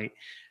satellite,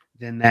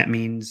 then that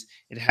means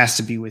it has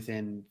to be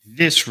within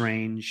this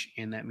range,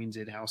 and that means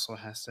it also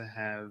has to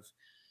have,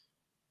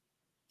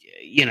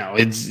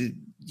 it's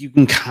you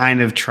can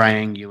kind of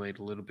triangulate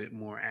a little bit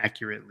more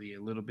accurately,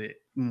 a little bit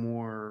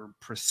more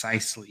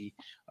precisely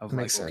of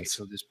Makes like, okay, sense.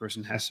 so this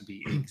person has to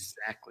be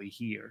exactly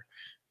here,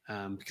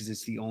 because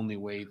it's the only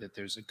way that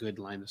there's a good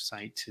line of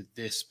sight to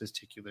this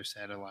particular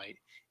satellite,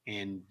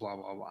 and blah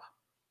blah blah.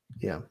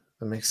 Yeah,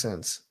 that makes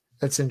sense.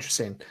 That's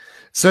interesting.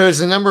 So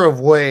there's a number of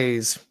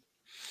ways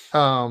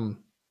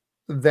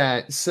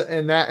that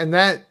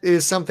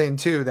is something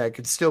too that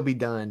could still be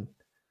done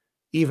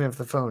even if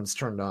the phone's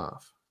turned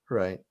off,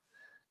 right?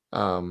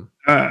 Um,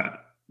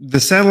 The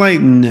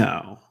satellite,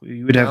 no,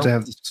 you would have to no.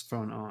 have the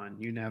phone on.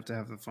 You'd have to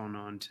have the phone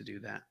on to do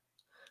that.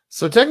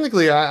 So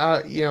technically,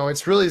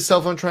 it's really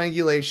cell phone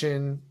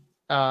triangulation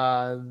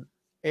and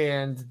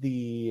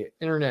the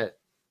internet,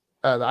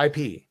 the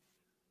IP,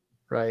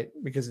 right?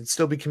 Because it'd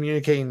still be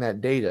communicating that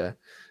data.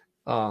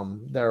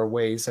 There are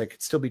ways that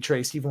could still be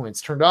traced even when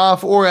it's turned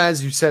off, or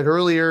as you said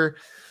earlier,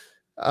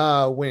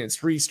 when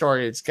it's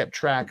restarted, it's kept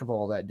track of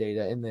all that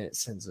data and then it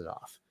sends it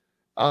off.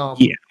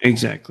 Yeah,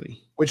 exactly.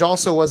 Which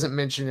also wasn't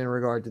mentioned in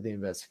regard to the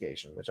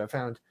investigation, which I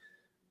found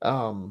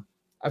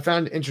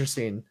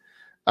interesting.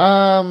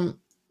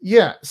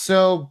 Yeah,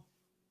 so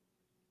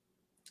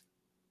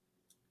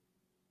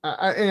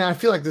I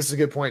feel like this is a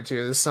good point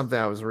too. This is something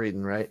I was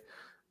reading, right?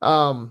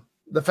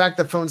 The fact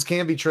that phones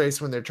can be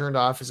traced when they're turned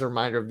off is a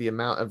reminder of the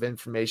amount of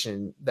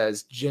information that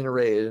is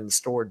generated and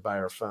stored by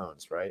our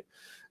phones, right?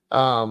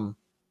 And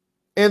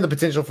the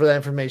potential for that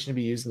information to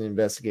be used in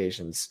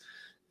investigations.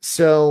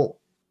 So,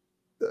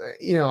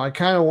 I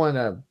kind of want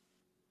to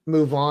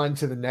move on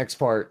to the next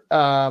part.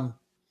 How's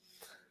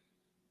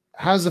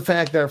the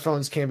fact that our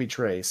phones can be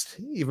traced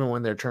even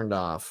when they're turned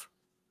off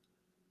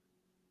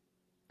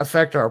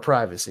affect our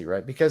privacy,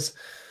 right? Because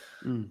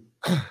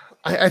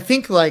I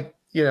think, like,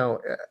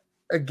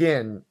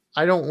 again,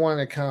 I don't want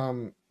to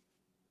come,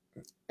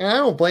 and I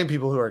don't blame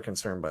people who are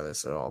concerned by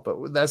this at all,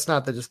 but that's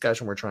not the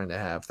discussion we're trying to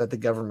have, that the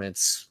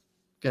government's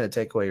going to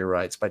take away your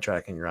rights by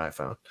tracking your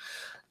iPhone.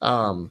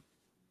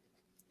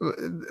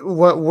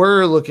 What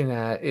we're looking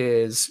at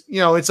is,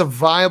 it's a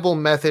viable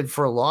method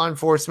for law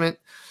enforcement.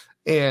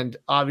 And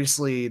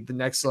obviously the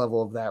next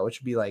level of that, which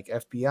would be like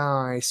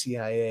FBI,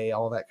 CIA,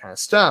 all that kind of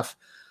stuff.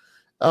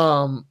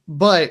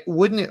 But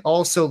wouldn't it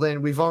also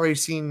then, we've already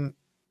seen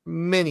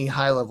many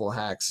high level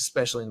hacks,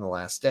 especially in the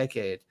last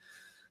decade.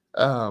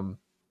 And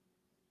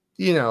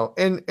I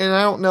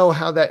don't know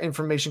how that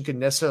information could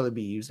necessarily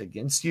be used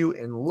against you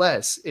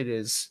unless it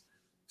is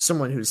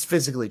someone who's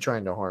physically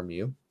trying to harm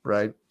you,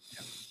 right?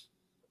 Yeah.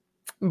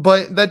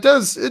 But it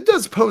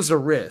does pose a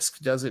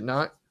risk, does it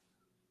not?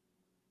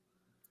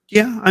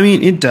 Yeah, I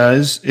mean, it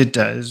does. It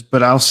does.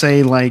 But I'll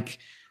say, like,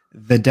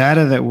 the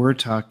data that we're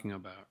talking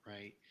about,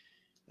 right?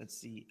 Let's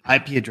see,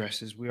 IP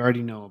addresses. We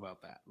already know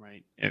about that,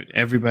 right?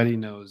 Everybody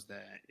knows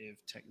that if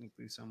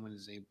technically someone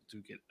is able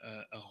to get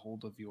a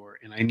hold of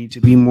and I need to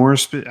be more,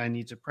 I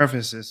need to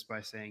preface this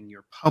by saying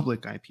your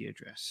public IP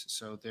address.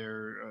 So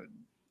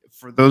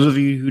for those of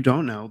you who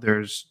don't know,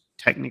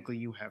 technically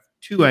you have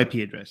two IP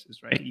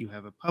addresses, right? You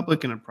have a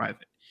public and a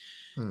private.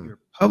 Your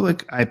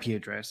public IP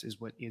address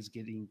is what is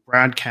getting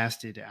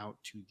broadcasted out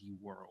to the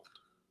world.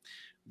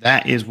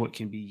 That is what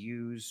can be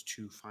used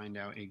to find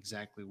out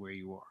exactly where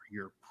you are.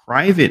 Your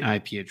private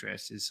IP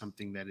address is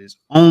something that is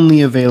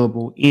only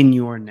available in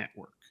your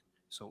network.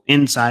 So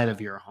inside of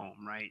your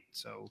home, right?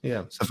 So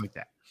yeah, stuff like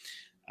that.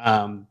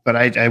 But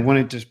I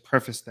wanted to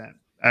preface that,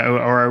 I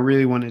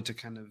really wanted to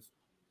kind of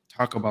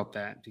talk about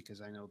that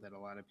because I know that a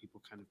lot of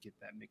people kind of get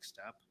that mixed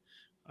up.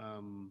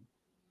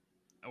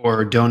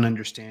 Or don't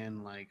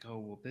understand, like, oh,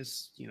 well,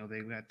 this,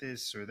 they've got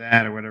this or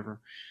that or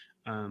whatever.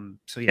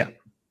 So yeah.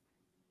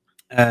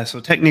 So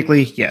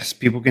technically, yes,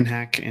 people can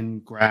hack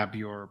and grab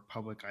your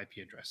public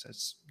IP address.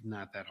 That's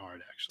not that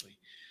hard, actually.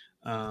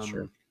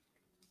 Sure.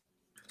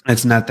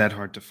 It's not that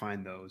hard to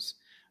find those.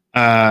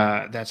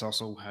 That's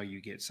also how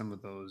you get some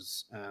of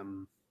those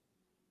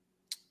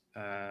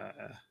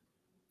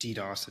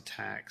DDoS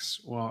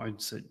attacks. Well,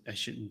 I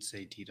shouldn't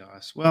say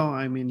DDoS. Well,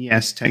 I mean,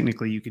 yes,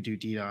 technically you could do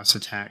DDoS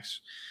attacks.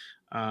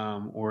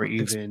 Or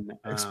even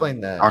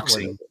explain that.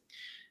 Doxing.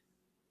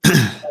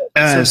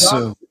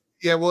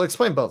 Yeah, we'll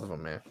explain both of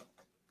them, man.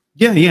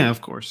 Yeah,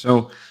 of course.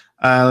 So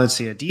let's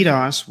see. A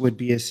DDoS would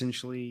be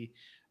essentially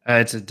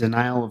it's a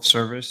denial of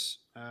service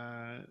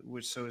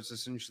which so it's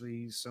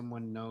essentially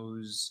someone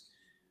knows.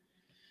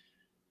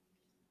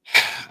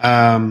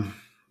 I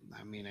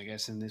mean, I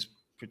guess in this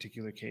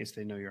particular case,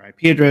 they know your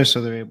IP address,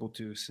 so they're able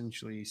to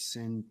essentially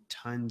send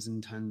tons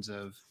and tons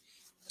of.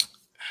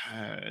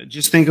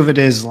 Just think of it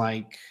as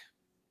like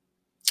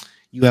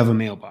you have a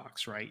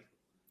mailbox, right?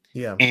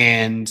 Yeah.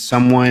 And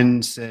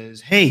someone says,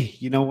 "Hey,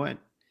 you know what?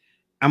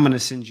 I'm going to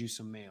send you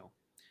some mail."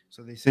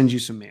 So they send you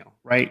some mail,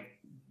 right?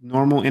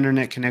 Normal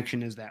internet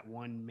connection is that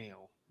one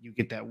mail. You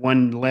get that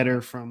one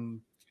letter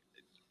from,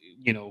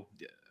 you know,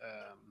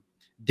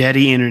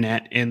 daddy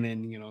internet, and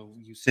then,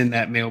 you send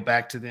that mail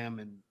back to them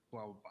and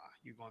blah, blah, blah.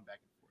 You're going back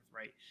and forth,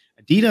 right?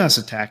 A DDoS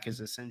attack is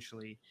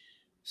essentially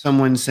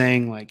someone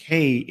saying, like,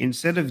 hey,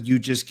 instead of you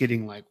just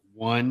getting like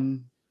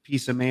one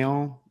piece of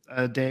mail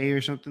a day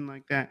or something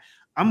like that,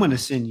 I'm going to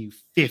send you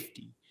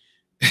 50.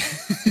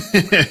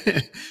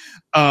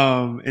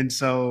 And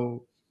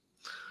so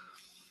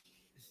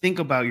think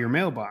about your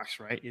mailbox,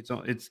 right?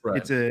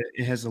 Right.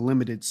 It has a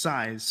limited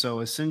size.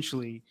 So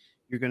essentially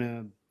they're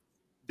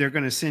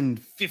gonna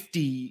send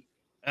 50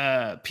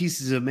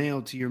 pieces of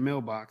mail to your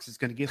mailbox. It's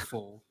gonna get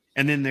full.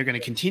 And then they're gonna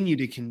continue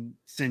to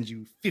send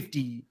you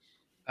 50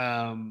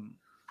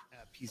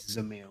 pieces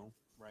of mail,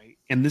 right?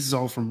 And this is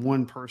all from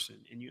one person.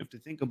 And you have to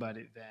think about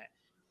it that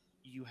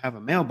you have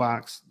a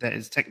mailbox that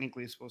is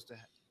technically supposed to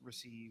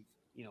receive,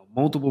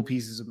 multiple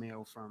pieces of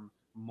mail from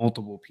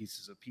multiple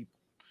pieces of people.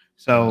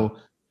 So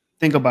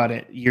think about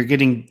it. You're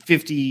getting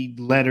 50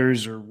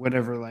 letters or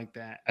whatever like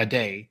that a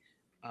day.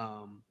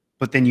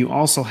 But then you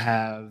also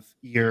have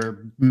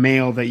your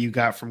mail that you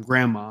got from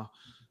grandma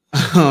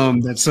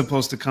that's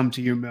supposed to come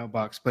to your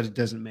mailbox, but it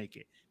doesn't make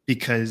it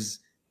because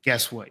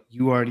guess what?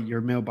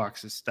 Your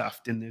mailbox is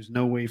stuffed and there's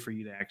no way for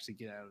you to actually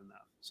get out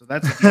enough. So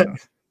that's a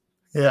DDoS.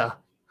 Yeah.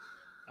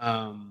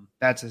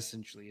 That's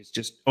essentially, it's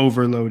just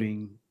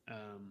overloading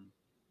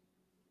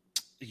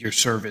your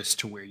service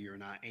to where you're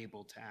not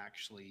able to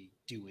actually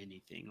do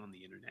anything on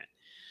the internet.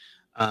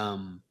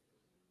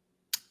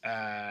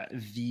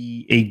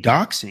 A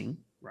doxing,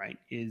 right,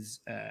 is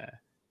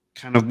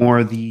kind of more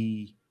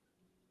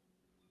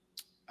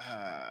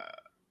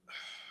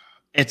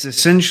it's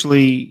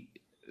essentially,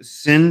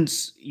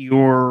 since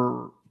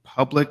your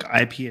public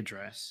IP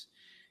address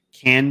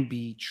can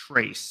be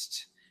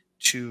traced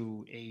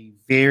to a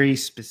very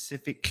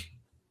specific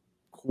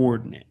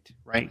coordinate,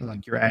 right? Mm.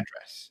 Like your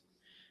address,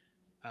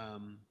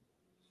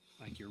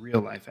 like your real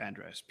life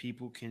address.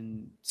 People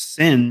can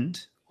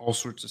send all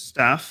sorts of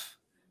stuff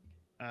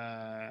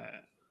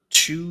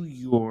to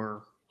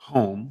your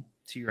home,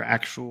 to your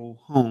actual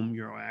home,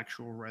 your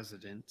actual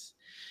residence,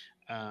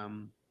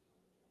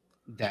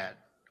 that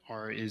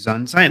is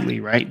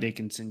unsightly, right? They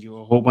can send you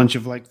a whole bunch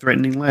of like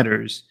threatening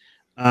letters.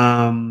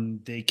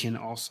 They can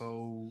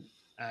also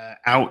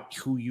out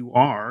who you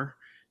are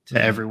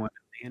to everyone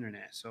on the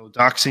internet. So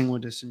doxing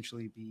would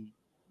essentially be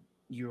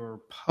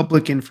your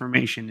public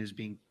information is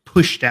being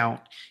pushed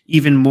out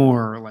even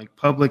more, like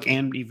public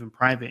and even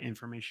private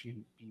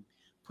information being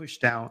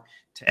pushed out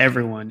to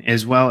everyone,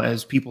 as well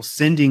as people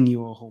sending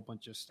you a whole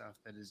bunch of stuff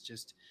that is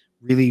just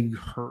really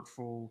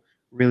hurtful,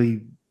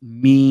 really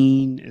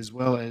mean, as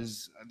well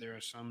as there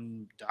are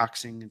some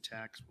doxing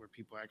attacks where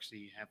people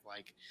actually have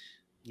like,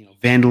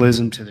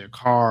 vandalism to their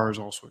cars,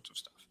 all sorts of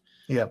stuff.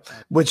 Yeah.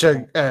 Which,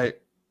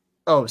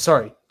 oh,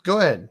 sorry. Go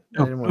ahead.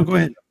 I didn't want go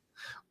ahead.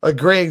 A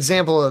great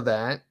example of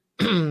that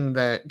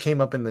that came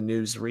up in the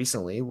news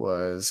recently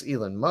was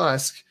Elon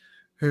Musk,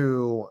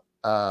 who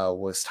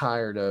was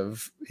tired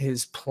of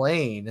his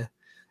plane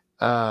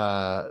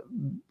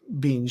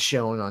being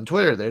shown on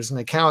Twitter. There's an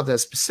account that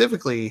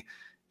specifically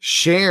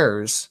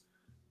shares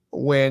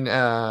when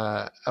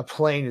a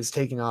plane is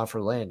taking off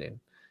or landing,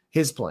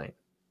 his plane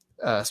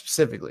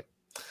specifically.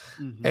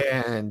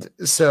 And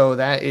so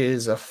that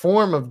is a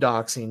form of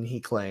doxing,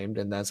 he claimed,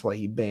 and that's why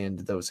he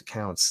banned those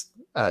accounts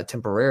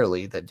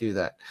temporarily that do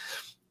that.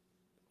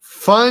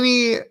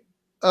 Funny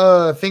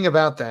thing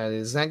about that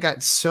is that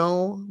got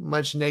so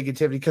much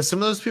negativity because some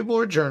of those people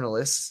were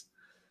journalists.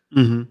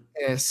 And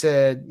it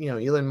said,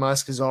 Elon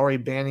Musk is already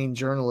banning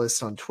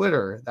journalists on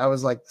Twitter. That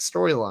was like the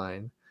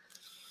storyline.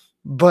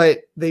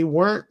 But they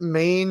weren't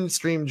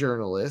mainstream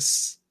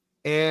journalists.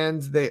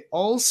 And they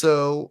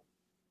also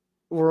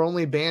were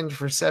only banned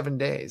for 7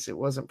 days. It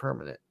wasn't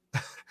permanent.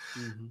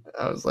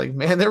 I was like,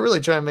 man, they're really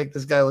trying to make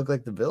this guy look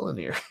like the villain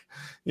here.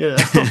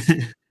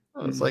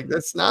 I was like,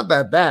 that's not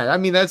that bad. I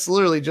mean, that's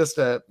literally just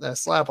a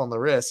slap on the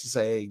wrist to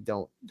say, hey,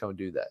 don't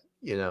do that,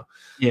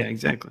 Yeah,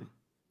 exactly.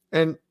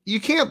 And you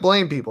can't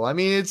blame people. I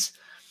mean,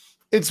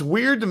 it's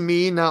weird to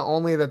me, not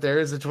only that there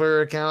is a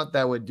Twitter account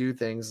that would do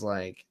things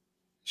like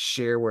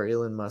share where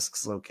Elon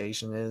Musk's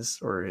location is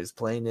or his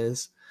plane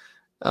is.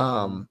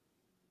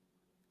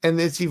 And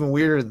it's even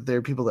weirder that there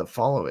are people that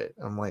follow it.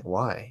 I'm like,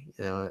 why?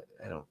 I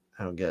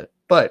don't get it.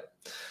 But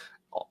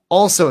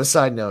also a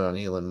side note on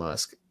Elon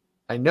Musk.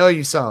 I know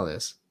you saw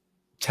this.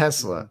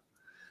 Tesla.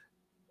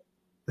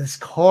 This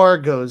car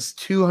goes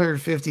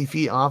 250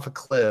 feet off a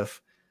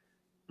cliff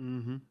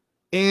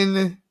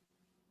in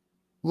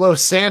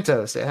Los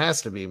Santos. It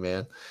has to be,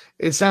 man.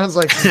 It sounds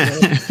like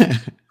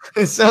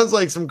it sounds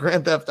like some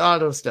Grand Theft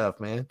Auto stuff,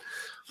 man.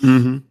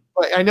 Mm-hmm.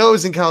 But I know it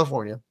was in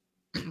California.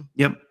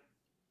 Yep.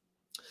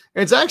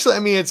 It's actually, I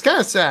mean, it's kind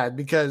of sad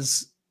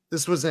because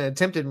this was an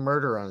attempted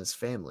murder on his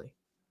family.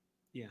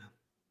 Yeah.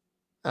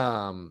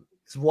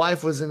 His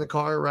wife was in the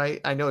car,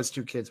 right? I know his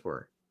two kids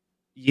were.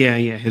 Yeah,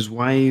 yeah. His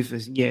wife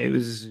is, yeah, it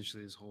was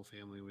essentially his whole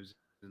family was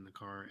in the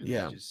car, and they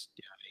Yeah. just,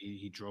 yeah,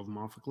 he drove him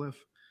off a cliff.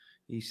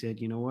 He said,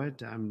 "You know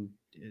what?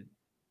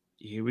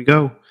 Here we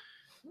go."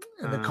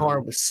 And the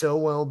car was so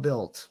well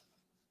built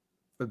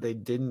that they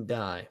didn't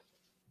die.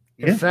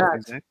 Yeah,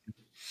 exactly.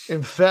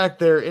 In fact,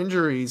 their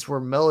injuries were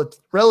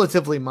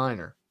relatively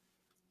minor.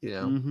 You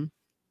know, Mm-hmm.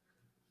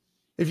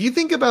 if you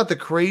think about the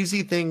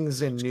crazy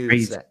things in news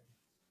Crazy. that,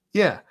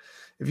 yeah,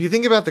 if you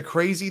think about the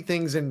crazy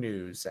things in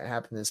news that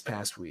happened this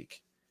past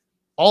week,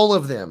 all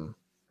of them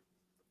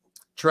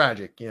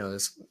tragic. You know,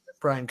 this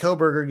Brian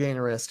Koberger getting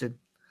arrested,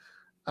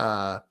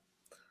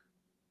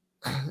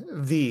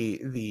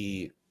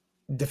 the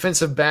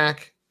defensive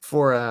back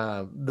for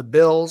the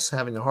Bills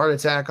having a heart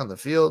attack on the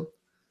field,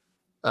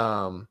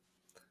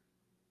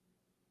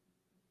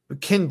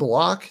 Ken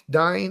Block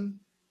dying,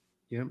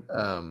 Yep.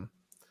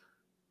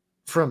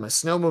 from a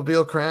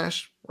snowmobile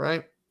crash,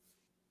 right?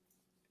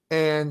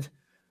 And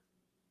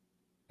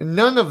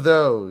none of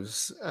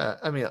those,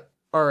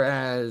 are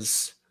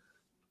as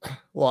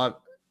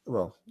well.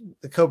 Well,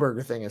 the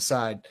Koberger thing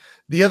aside,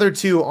 the other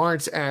two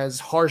aren't as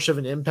harsh of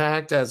an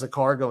impact as a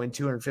car going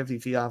 250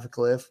 feet off a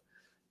cliff,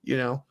 you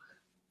know.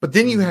 But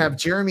then you have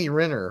Jeremy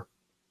Renner,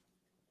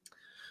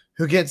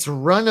 who gets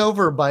run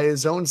over by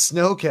his own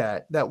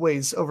snowcat that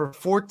weighs over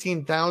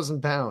 14,000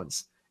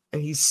 pounds,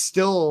 and he's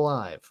still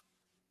alive.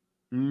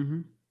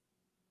 Mm-hmm.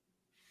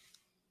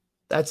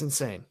 That's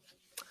insane.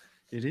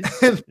 It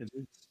is. It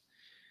is.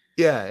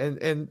 Yeah,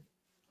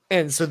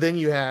 and so then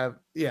you have,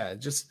 yeah,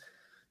 just,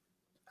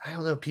 I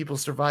don't know, people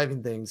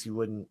surviving things you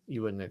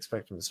wouldn't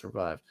expect them to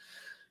survive.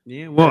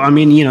 Yeah, well, I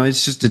mean, you know,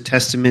 it's just a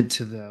testament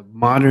to the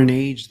modern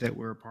age that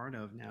we're a part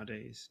of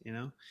nowadays. You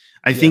know,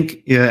 I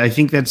think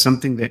that's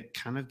something that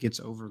kind of gets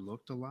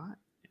overlooked a lot,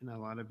 and a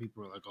lot of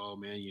people are like, "Oh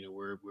man, you know,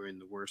 we're in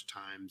the worst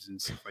times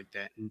and stuff like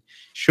that." And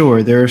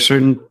sure, there are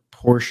certain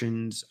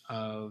portions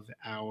of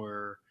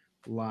our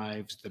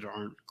lives that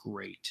aren't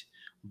great,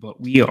 but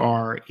we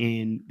are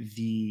in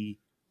the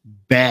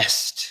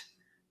best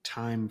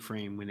time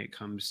frame when it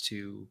comes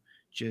to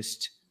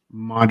just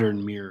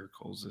modern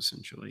miracles,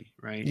 essentially,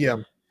 right? Yeah.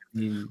 I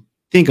mean,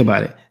 think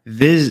about it.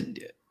 This,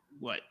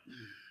 what,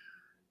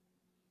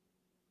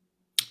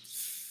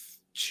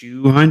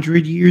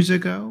 200 years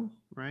ago,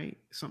 right?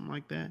 Something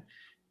like that.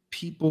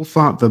 People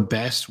thought the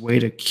best way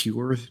to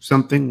cure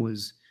something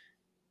was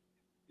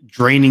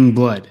draining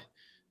blood.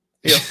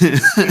 Yeah.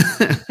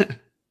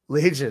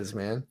 Leeches,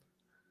 man.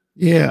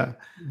 Yeah.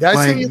 Did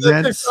I send Like you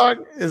the TikTok?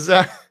 Is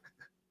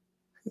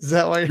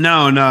that why?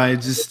 No, I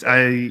just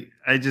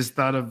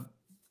thought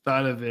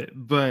of it,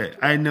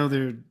 but I know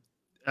they're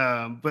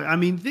but I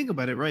mean, think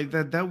about it, right?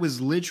 That was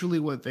literally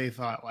what they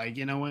thought. Like,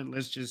 you know what?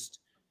 Let's just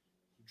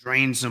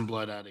drain some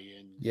blood out of you,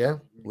 and Yeah,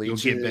 you'll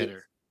get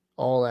better.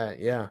 All that,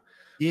 yeah,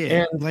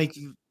 Yeah, and like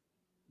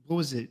what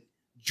was it?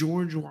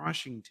 George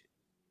Washington,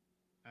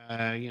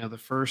 you know, the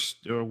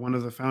first or one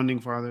of the founding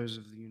fathers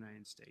of the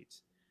United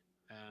States,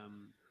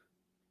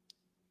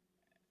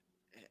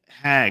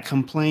 had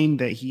complained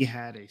that he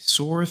had a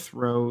sore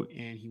throat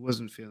and he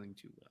wasn't feeling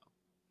too well.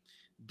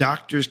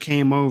 Doctors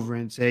came over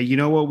and said, "You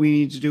know what we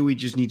need to do? We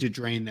just need to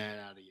drain that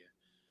out of you."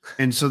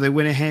 And so they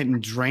went ahead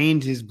and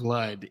drained his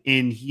blood,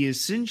 and he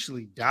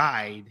essentially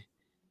died.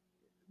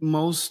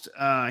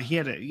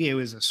 It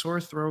was a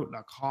sore throat,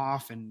 a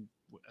cough, and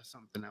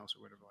something else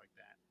or whatever like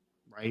that,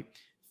 right?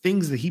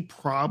 Things that he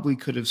probably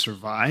could have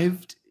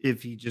survived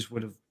if he just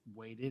would have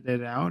waited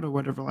it out or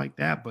whatever like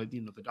that. But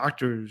you know, the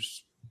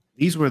doctors,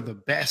 these were the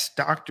best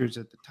doctors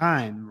at the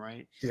time,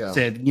 right? Yeah.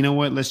 Said, "You know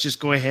what? Let's just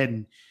go ahead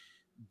and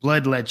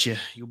bloodlet you.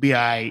 You'll be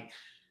all right."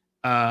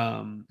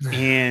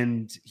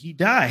 And he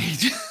died.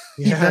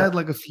 He died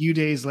like a few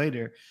days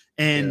later.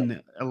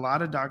 And a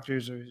lot of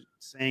doctors are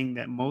saying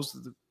that most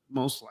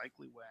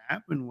likely what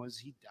happened was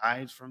he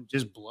died from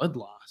just blood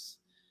loss.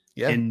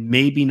 Yeah. And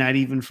maybe not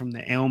even from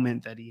the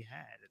ailment that he had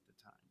at the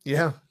time.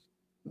 Yeah.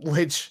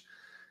 Which,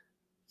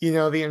 you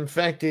know,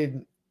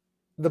 the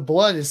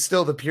blood is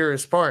still the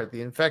purest part.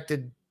 The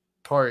infected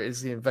part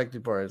is the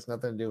infected part. It's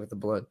nothing to do with the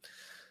blood.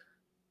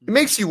 It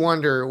makes you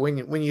wonder when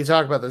you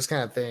talk about those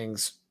kind of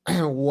things,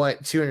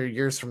 what 200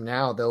 years from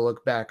now they'll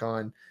look back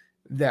on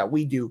that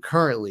we do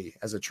currently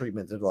as a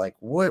treatment. They're like,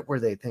 what were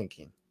they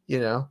thinking? You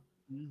know,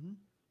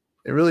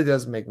 It really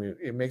does makes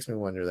me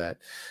wonder that.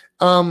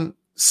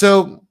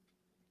 So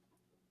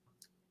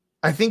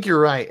I think you're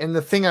right. And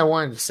the thing I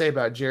wanted to say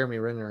about Jeremy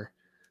Renner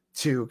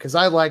too, because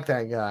I like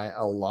that guy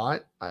a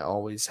lot. I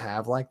always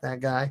have liked that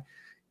guy.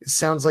 It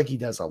sounds like he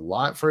does a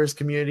lot for his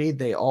community.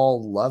 They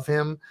all love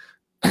him.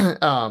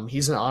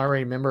 He's an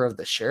honorary member of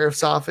the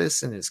sheriff's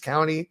office in his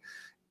county,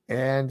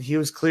 and he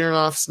was clearing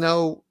off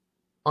snow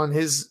on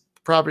his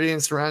property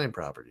and surrounding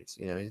properties.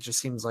 You know, it just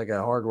seems like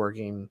a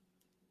hardworking,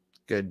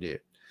 good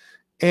dude.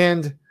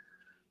 And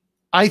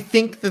I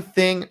think the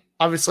thing,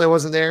 obviously I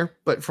wasn't there,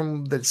 but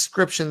from the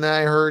description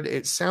that I heard,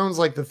 it sounds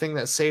like the thing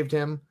that saved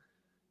him,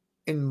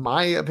 in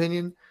my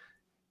opinion,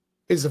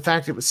 is the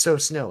fact it was so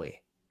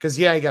snowy. Because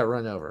yeah, he got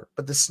run over,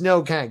 but the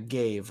snow kind of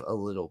gave a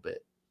little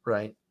bit,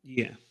 right?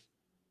 Yeah.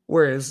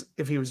 Whereas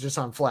if he was just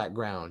on flat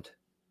ground,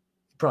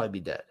 he'd probably be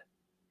dead.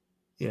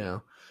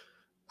 You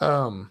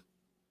know?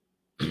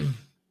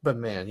 But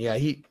man, yeah,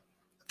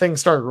 things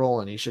started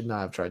rolling. He should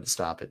not have tried to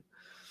stop it.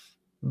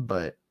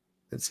 But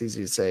it's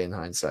easy to say in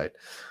hindsight.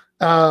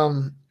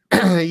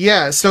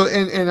 Yeah, so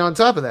and on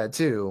top of that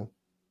too,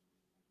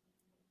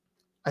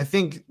 I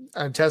think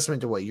a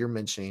testament to what you're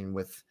mentioning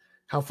with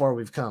how far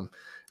we've come,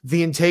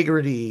 the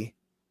integrity,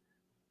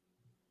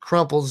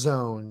 crumple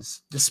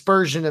zones,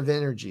 dispersion of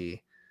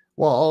energy,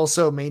 while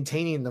also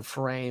maintaining the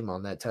frame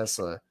on that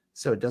Tesla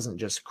so it doesn't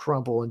just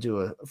crumple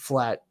into a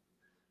flat.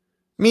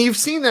 I mean, you've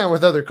seen that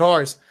with other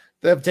cars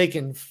that have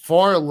taken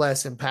far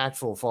less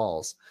impactful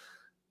falls,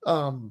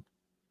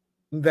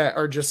 that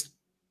are just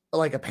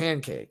like a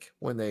pancake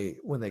when they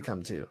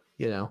come to,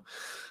 you know.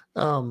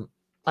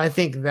 I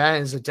think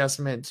that is a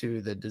testament to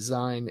the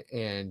design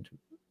and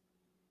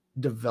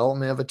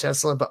development of a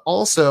Tesla, but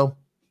also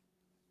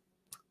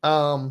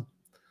the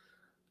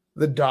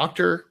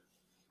doctor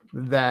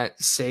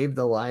that saved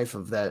the life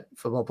of that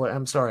football player.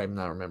 I'm sorry, I'm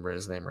not remembering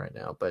his name right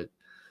now, but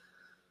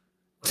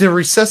to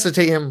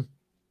resuscitate him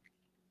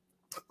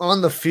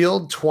on the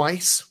field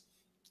twice,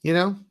 you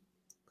know,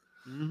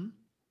 Mm-hmm.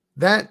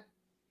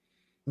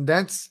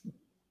 that's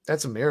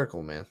a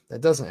miracle, man.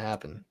 That doesn't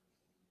happen.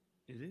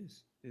 It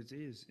is. It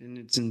is. And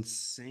it's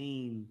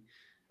insane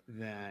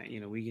that,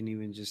 we can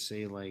even just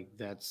say like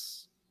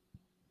that's,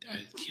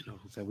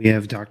 that we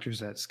have doctors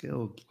that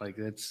skilled. Like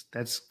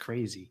that's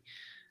crazy.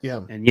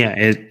 Yeah. And yeah,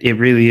 it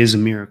really is a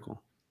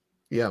miracle.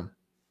 Yeah.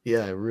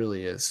 Yeah, it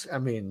really is. I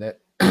mean, that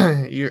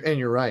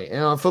you're right.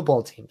 And on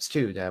football teams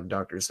too, to have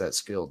doctors that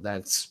skilled,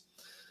 that's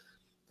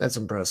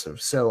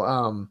impressive.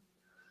 So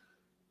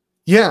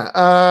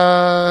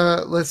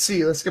yeah, let's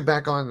see. Let's get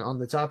back on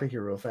the topic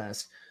here real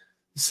fast.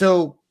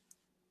 So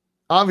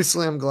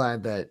obviously I'm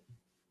glad that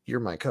you're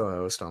my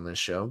co-host on this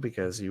show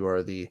because you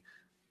are the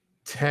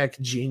tech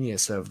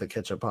genius of the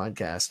Catch Up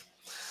podcast,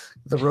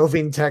 the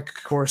roving tech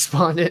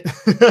correspondent.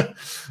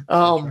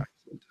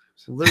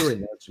 Literally,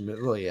 now that you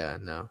moved, well, yeah,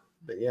 no,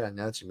 but yeah,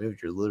 now that you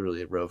moved, you're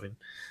literally roving.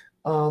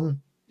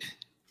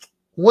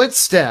 What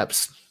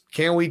steps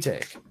can we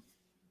take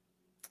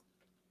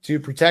to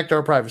protect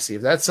our privacy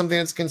if that's something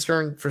that's a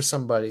concern for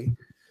somebody?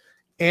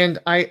 And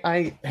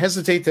I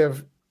hesitate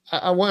to.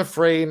 I want to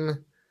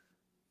frame.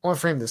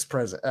 This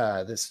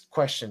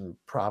question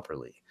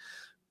properly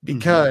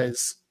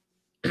because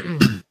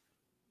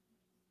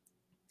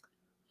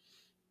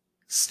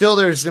still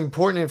there's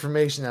important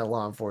information that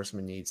law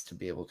enforcement needs to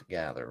be able to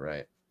gather,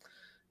 right?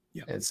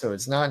 Yeah. And so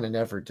it's not in an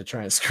effort to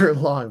try and skirt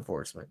law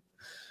enforcement,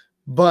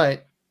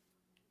 but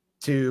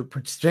to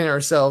protect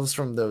ourselves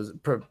from those,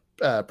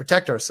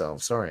 protect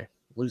ourselves. Sorry,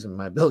 losing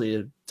my ability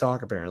to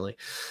talk apparently.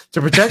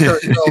 To protect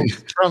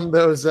ourselves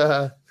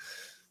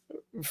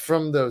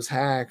from those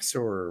hacks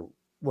or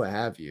what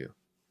have you.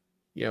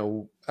 You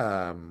know,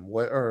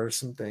 what are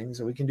some things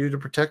that we can do to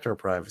protect our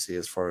privacy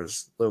as far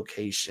as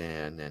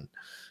location and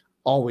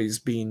always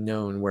being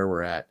known where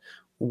we're at?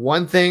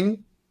 One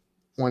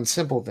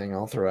simple thing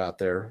I'll throw out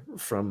there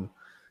from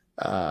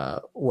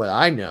what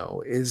I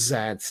know is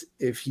that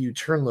if you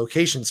turn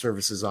location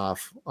services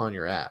off on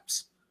your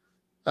apps,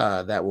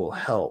 that will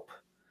help.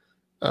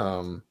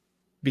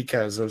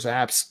 Because those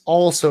apps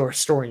also are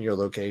storing your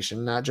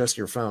location, not just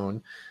your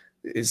phone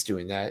is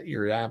doing that.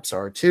 Your apps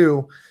are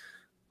too.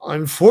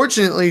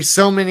 Unfortunately,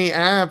 so many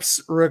apps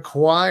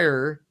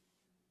require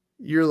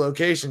your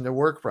location to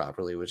work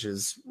properly, which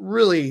is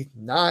really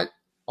not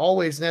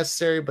always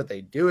necessary, but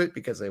they do it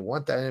because they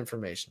want that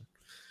information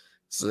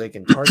so they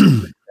can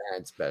target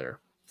ads better.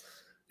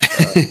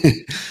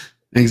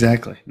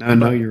 Exactly.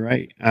 No, you're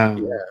right. Yeah,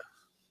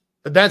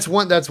 but that's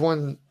one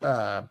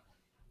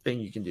thing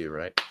you can do,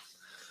 right?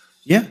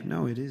 Yeah,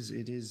 no, it is.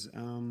 It is.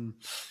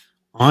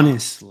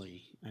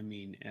 Honestly, I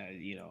mean,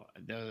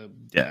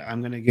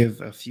 I'm going to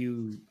give a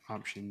few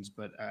options,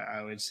 but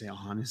I would say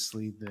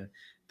honestly,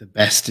 the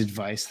best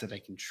advice that I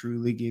can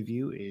truly give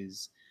you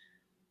is,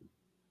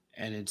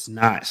 and it's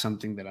not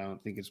something that I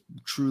don't think is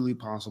truly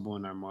possible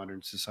in our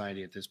modern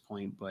society at this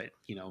point, but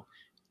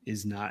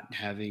is not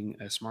having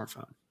a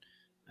smartphone.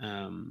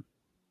 And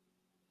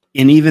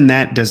even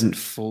that doesn't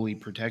fully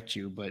protect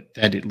you, but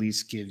that at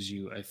least gives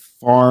you a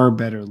far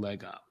better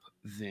leg up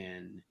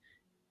than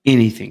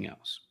anything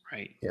else,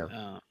 right?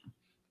 Yeah.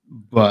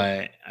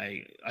 But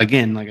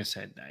again, like I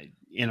said,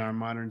 in our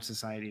modern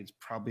society, it's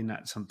probably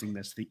not something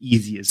that's the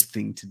easiest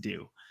thing to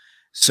do.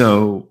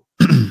 So,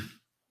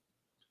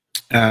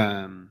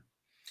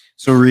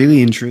 so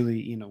really and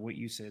truly, what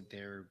you said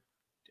there,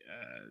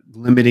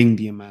 limiting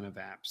the amount of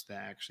apps that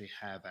actually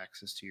have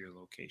access to your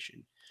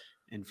location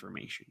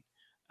information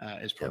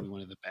is probably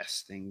one of the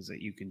best things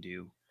that you can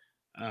do.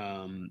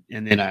 And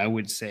then I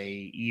would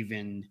say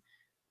even,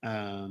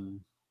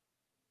 um,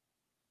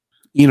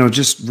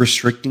 just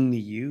restricting the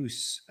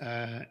use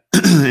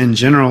in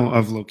general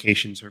of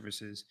location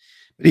services.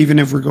 But even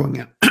if we're going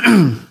out,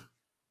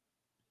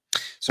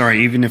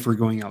 sorry, even if we're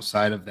going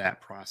outside of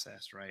that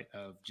process, right,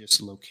 of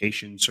just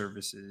location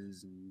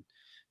services and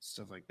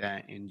stuff like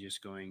that, and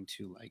just going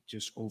to like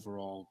just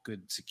overall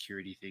good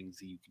security things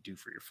that you could do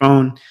for your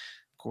phone,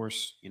 of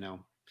course,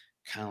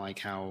 kind of like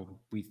how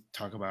we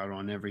talk about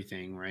on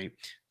everything, right?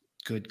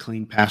 Good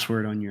clean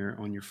password on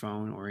your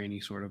phone or any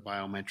sort of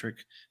biometric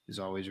is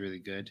always really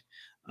good.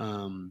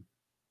 Um,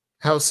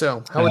 How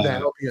so? How would that uh,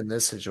 help you in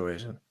this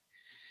situation?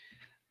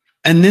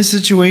 In this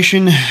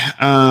situation,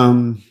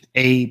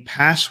 a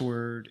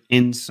password,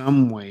 in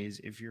some ways,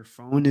 if your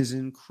phone is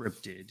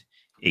encrypted,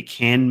 it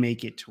can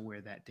make it to where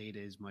that data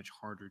is much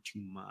harder to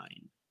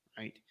mine,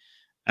 right?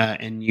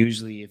 And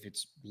usually, if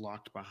it's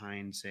locked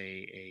behind,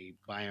 say, a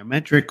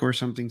biometric or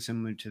something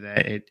similar to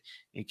that,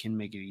 it can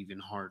make it even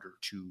harder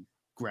to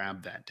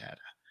grab that data.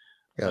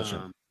 Gotcha.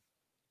 Um,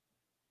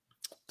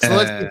 So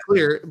let's be uh,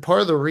 clear.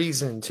 Part of the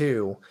reason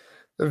too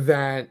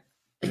that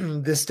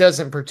this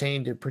doesn't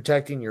pertain to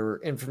protecting your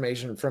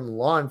information from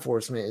law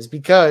enforcement is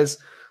because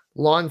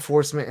law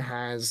enforcement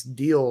has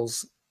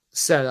deals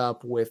set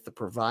up with the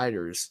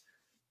providers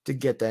to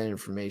get that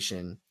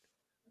information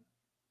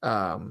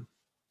um,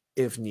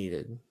 if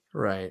needed,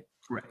 right?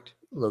 Correct.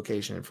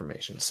 Location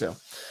information. So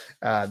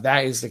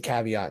that is the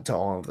caveat to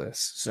all of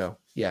this. So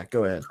yeah,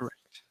 go ahead. Correct.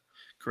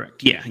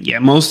 Correct. Yeah. Yeah.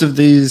 Most of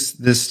this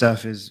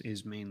stuff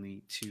is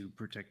mainly to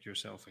protect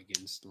yourself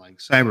against like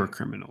cyber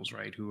criminals,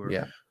 right?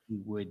 Yeah.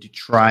 Who would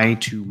try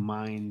to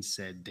mine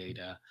said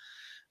data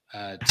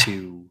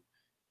to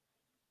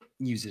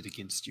use it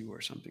against you or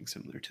something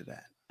similar to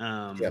that.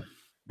 Yep.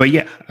 But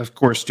yeah, of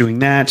course, doing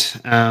that.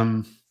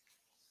 Like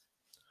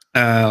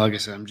I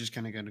said, I'm just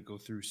kind of going to go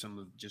through some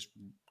of just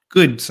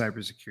good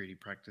cybersecurity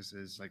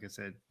practices. Like I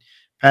said,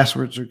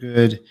 passwords are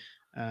good.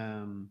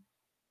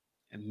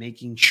 And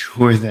making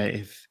sure that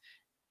if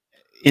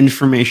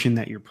information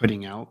that you're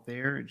putting out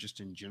there, just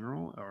in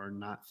general, are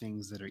not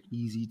things that are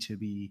easy to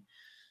be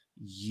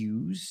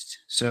used.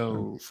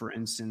 So, for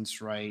instance,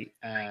 right,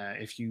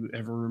 if you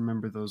ever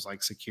remember those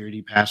like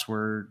security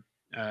password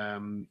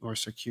or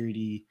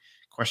security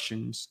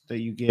questions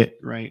that you get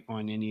right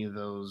on any of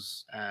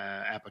those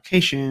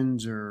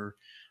applications or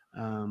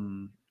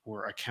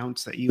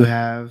accounts that you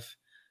have,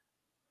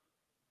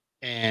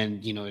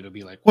 and it'll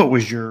be like, what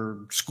was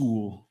your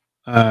school,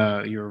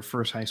 your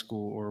first high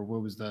school, or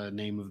what was the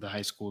name of the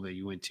high school that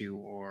you went to,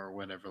 or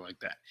whatever like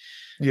that.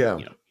 Yeah.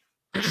 you know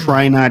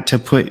Try not to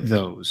put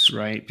those,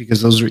 right,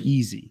 because those are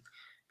easy.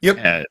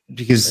 Yep.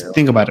 Because Yeah.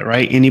 think about it,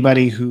 right?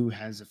 Anybody who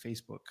has a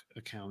Facebook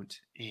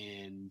account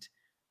and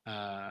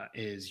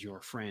is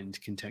your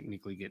friend can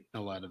technically get a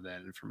lot of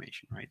that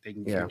information, right? They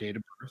can get your Yeah. date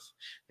of birth.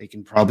 They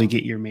can probably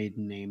get your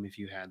maiden name if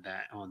you had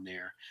that on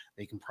there.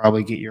 They can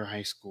probably get your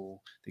high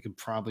school. They can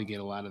probably get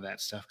a lot of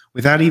that stuff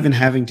without even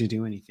having to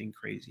do anything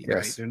crazy, right?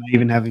 Yes. They're not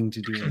even having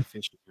to do any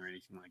phishing or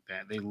anything like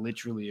that. They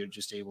literally are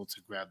just able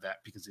to grab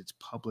that because it's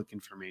public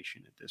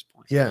information at this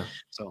point. Yeah.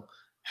 So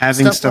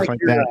having Stuff stuff like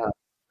like your that.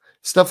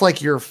 stuff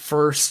like your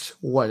first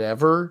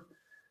whatever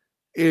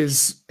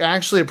is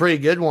actually a pretty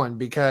good one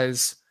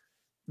because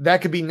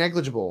that could be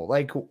negligible.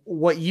 Like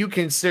what you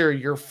consider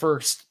your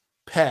first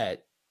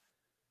pet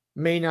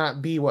may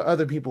not be what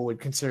other people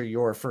would consider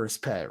your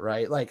first pet,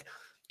 right? Like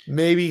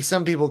maybe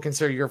some people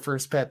consider your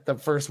first pet the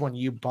first one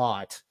you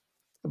bought,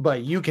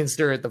 but you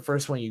consider it the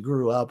first one you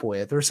grew up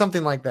with or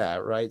something like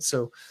that, right?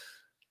 So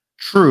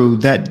True,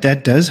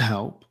 that does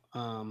help.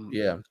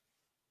 yeah.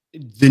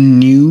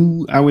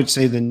 I would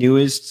say the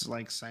newest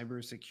like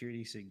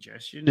cybersecurity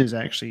suggestion is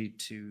actually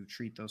to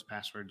treat those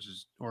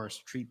passwords or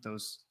treat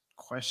those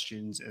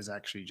questions as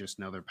actually just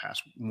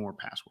more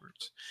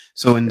passwords.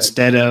 So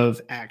instead of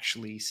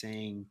actually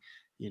saying,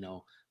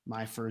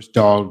 my first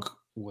dog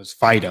was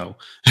Fido,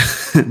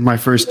 my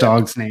first Yeah.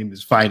 dog's name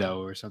is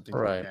Fido or something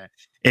like Right. that.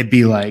 It'd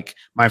be like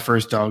my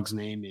first dog's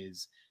name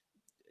is,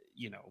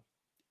 you know,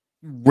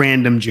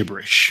 random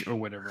gibberish or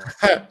whatever like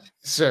that.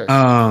 Sure.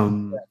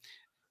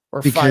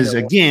 Or Because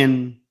Fido.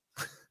 again,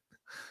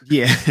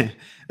 yeah,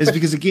 it's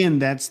because again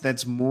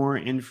that's more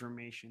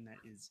information that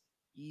is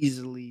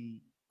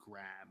easily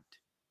grabbed,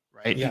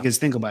 right? Yeah. Because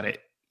think about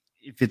it,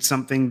 if it's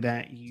something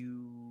that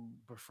you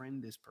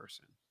befriend this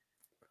person,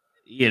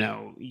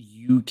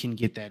 you can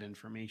get that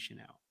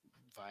information out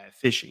via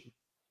phishing,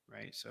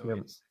 right? So Yep.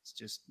 it's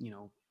just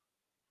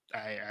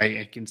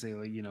I can say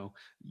like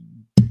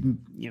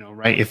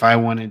right, if I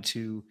wanted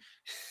to,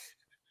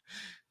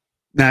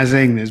 not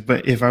saying this,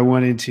 but if I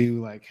wanted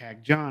to like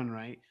hack John,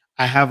 right,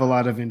 I have a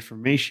lot of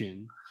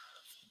information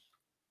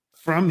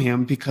from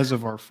him because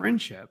of our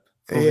friendship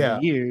over the Yeah.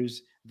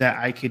 years that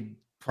I could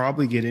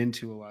probably get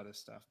into a lot of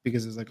stuff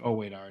because it's like, oh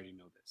wait, I already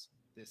know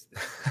this.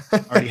 I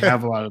already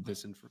have a lot of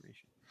this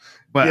information.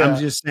 But I'm Yeah.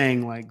 just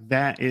saying, like,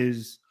 that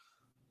is,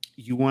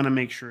 you want to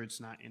make sure it's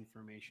not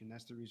information.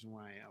 That's the reason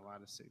why a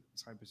lot of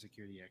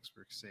cybersecurity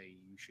experts say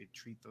you should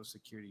treat those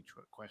security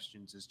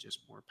questions as just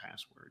more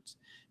passwords,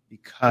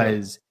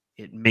 because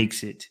it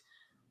makes it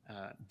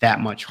that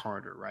much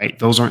harder, right?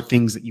 Those aren't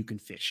things that you can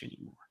phish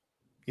anymore.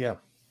 Yeah.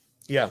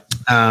 Yeah.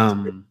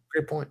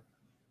 Great point.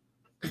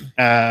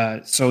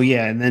 So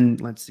yeah, and then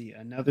let's see,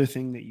 another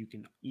thing that you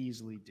can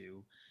easily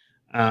do,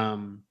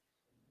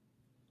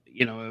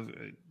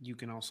 you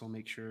can also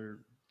make sure,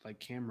 like,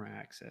 camera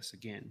access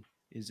again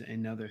is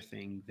another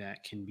thing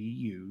that can be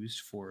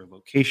used for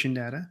location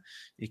data.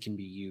 It can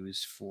be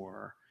used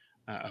for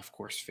of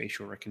course,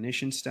 facial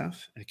recognition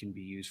stuff. It can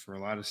be used for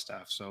a lot of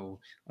stuff. So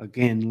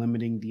again,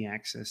 limiting the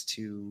access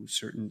to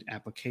certain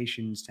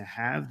applications to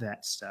have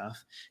that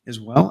stuff, as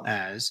well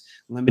as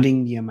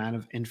limiting the amount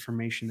of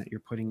information that you're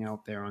putting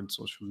out there on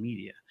social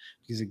media.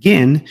 Because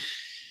again,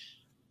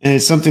 and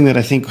it's something that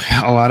I think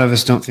a lot of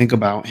us don't think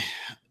about,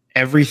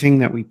 everything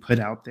that we put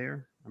out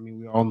there. I mean,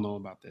 we all know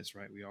about this,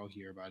 right? We all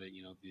hear about it.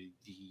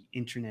 The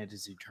internet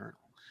is eternal.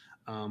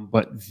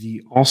 But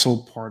the also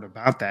part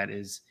about that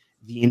is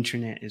the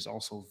internet is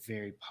also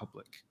very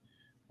public,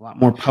 a lot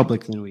more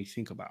public than we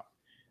think about.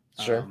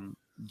 Sure.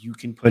 You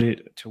can put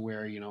it to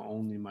where,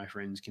 only my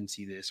friends can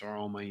see this, or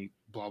all my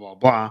blah, blah,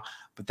 blah.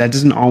 But that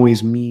doesn't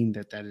always mean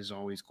that that is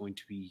always going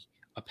to be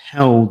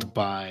upheld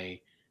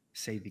by,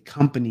 say, the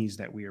companies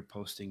that we are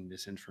posting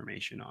this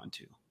information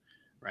onto,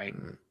 right?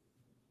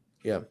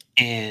 Yeah.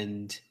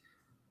 And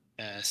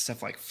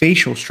stuff like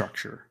facial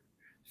structure,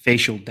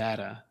 facial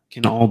data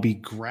can all be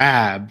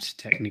grabbed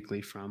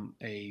technically from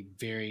a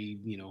very,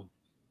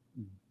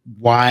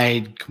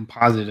 wide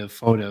composite of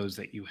photos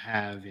that you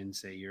have in,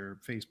 say, your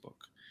Facebook.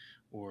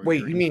 Or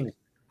wait, you mean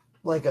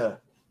like a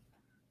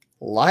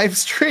live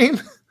stream?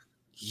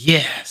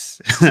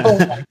 Yes. Oh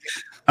my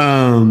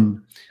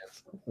God.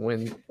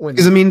 When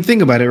because I mean,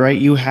 think about it, right?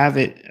 You have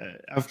it.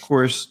 Of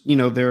course,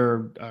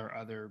 there are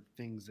other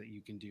things that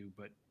you can do,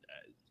 but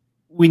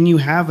when you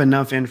have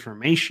enough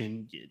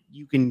information,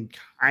 you can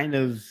kind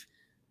of,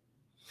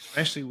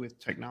 especially with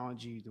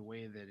technology the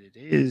way that it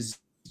is,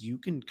 you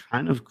can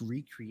kind of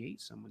recreate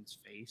someone's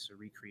face or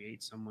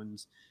recreate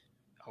someone's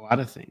a lot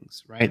of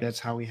things, right? That's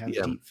how we have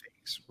deep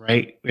fakes,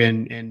 right?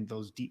 And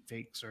those deep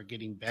fakes are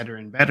getting better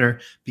and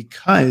better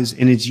because,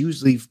 and it's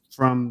usually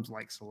from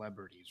like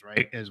celebrities,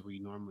 right? As we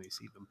normally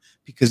see them,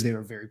 because they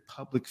are very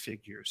public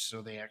figures.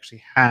 So they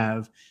actually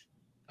have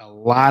a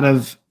lot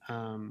of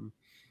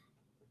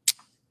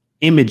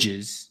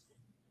images,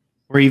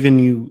 or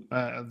even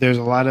there's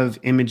a lot of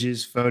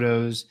images,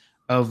 photos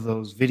of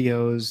those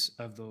videos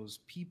of those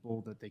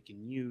people that they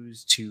can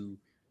use to,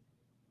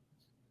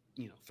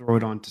 throw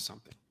it onto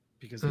something,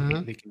 because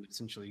they can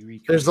essentially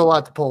recreate. There's a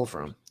lot to pull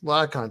from, a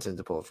lot of content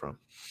to pull from.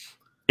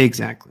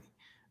 Exactly.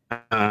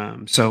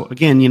 So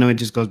again, it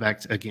just goes back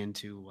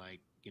to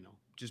like,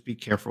 just be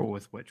careful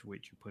with what you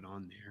put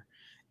on there.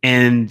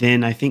 And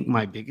then I think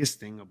my biggest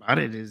thing about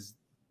it is,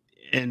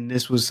 and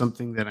this was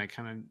something that I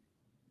kind of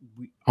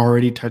we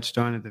already touched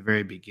on at the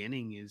very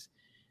beginning, is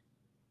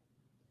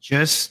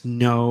just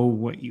know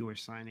what you are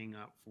signing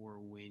up for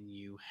when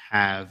you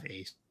have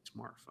a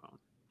smartphone.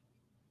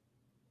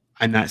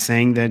 I'm not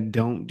saying that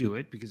don't do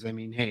it, because I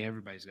mean, hey,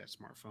 everybody's got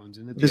smartphones.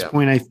 And at this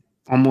point, I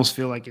almost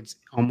feel like it's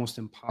almost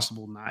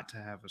impossible not to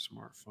have a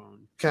smartphone.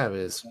 Kind of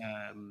is.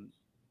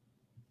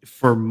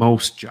 For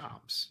most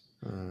jobs,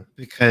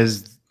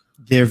 because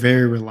they're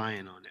very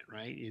reliant on it,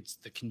 right? It's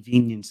the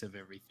convenience of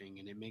everything,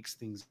 and it makes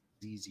things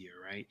easier,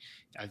 right?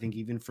 I think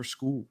even for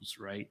schools,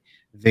 right,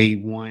 they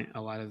want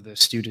a lot of the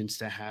students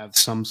to have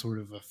some sort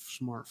of a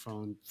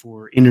smartphone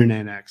for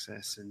internet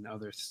access and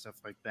other stuff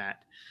like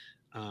that.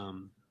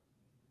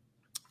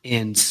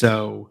 And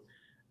so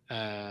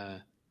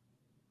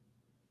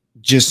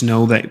just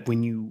know that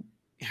when you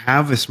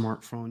have a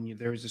smartphone,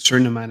 there's a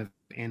certain amount of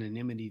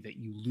anonymity that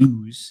you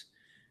lose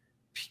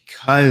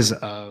because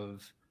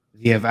of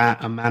the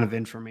amount of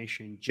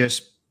information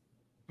just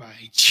by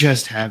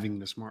just having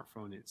the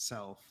smartphone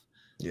itself.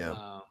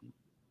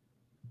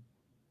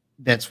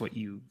 That's what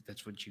you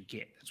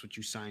get. That's what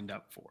you signed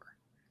up for.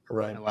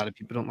 Right. A lot of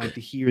people don't like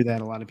to hear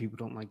that. A lot of people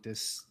don't like to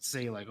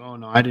say like, oh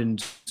no, I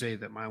didn't say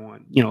that my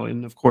one,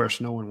 and of course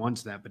no one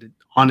wants that, but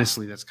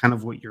honestly, that's kind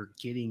of what you're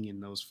getting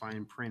in those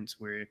fine prints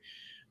where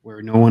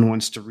no one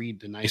wants to read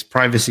the nice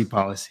privacy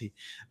policy.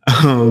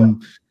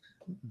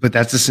 But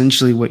that's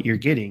essentially what you're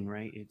getting,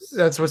 right?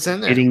 That's what's in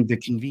there. Getting the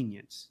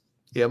convenience.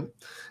 Yep.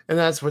 And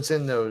that's what's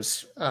in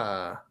those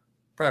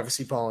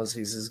privacy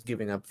policies, is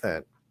giving up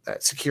that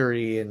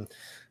security. And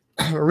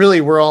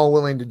really, we're all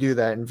willing to do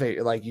that in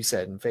favor, like you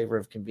said, in favor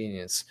of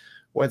convenience,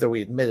 whether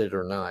we admit it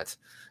or not.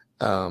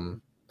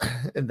 And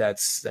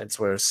that's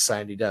what our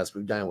society does.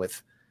 We've done it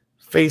with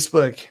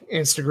Facebook,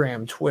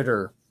 Instagram,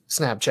 Twitter,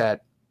 Snapchat,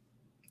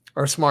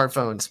 our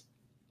smartphones,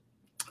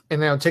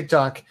 and now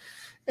TikTok.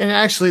 And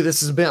actually,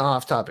 this is a bit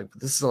off topic, but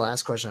this is the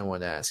last question I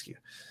wanted to ask you.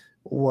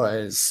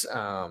 Was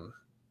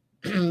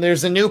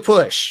there's a new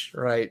push,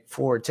 right,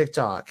 for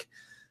TikTok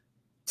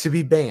to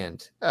be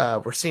banned.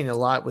 We're seeing a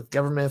lot with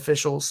government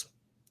officials,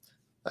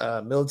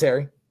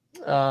 military.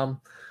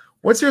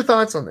 What's your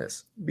thoughts on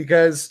this?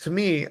 Because to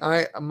me,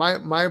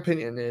 my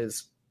opinion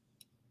is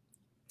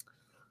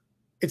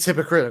it's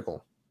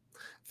hypocritical.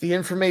 The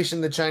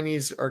information the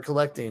Chinese are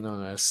collecting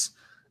on us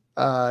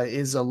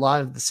is a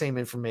lot of the same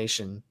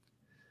information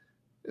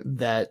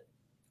that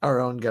our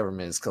own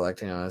government is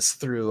collecting on us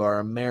through our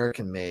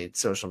American-made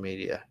social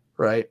media,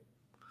 right?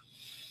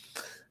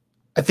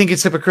 I think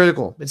it's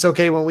hypocritical. It's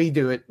okay when we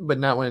do it, but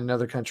not when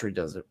another country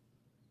does it.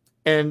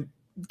 And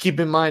keep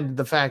in mind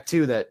the fact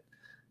too that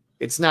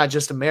it's not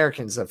just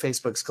Americans that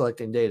Facebook's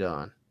collecting data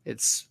on.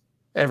 It's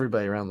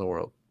everybody around the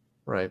world,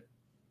 right?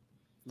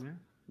 Yeah.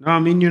 No, I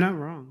mean, you're not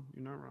wrong.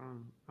 You're not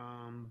wrong.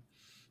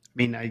 I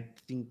mean, I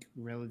think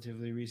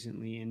relatively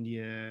recently,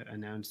 India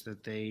announced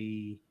that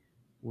they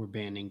were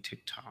banning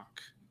TikTok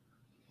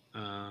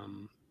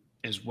um,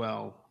 as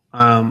well.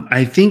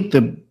 I think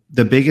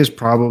the biggest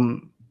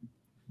problem.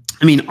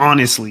 I mean,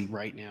 honestly,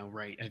 right now,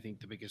 right? I think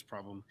the biggest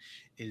problem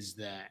is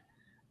that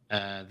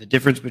the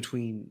difference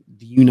between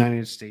the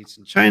United States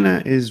and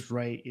China is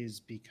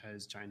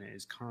because China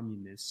is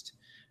communist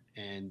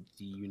and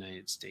the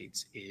United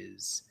States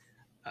is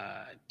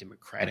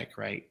democratic,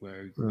 right?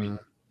 Mm.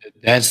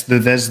 That's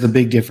the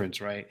big difference,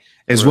 right?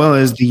 As Right. well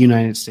as the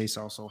United States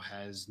also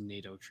has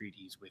NATO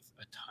treaties with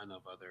a ton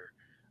of other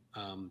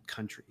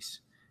countries.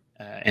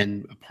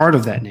 And a part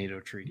of that NATO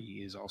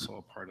treaty is also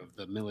a part of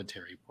the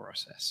military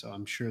process. So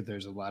I'm sure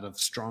there's a lot of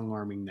strong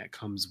arming that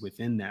comes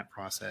within that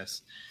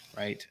process,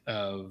 right?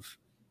 Of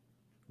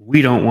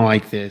we don't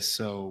like this,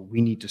 so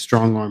we need to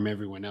strong arm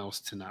everyone else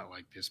to not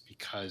like this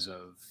because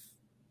of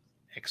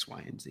X,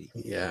 Y, and Z.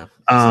 Yeah.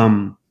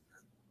 Um,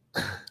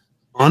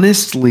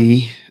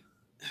 honestly,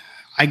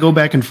 I go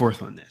back and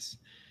forth on this.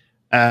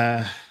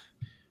 Uh,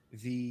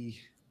 the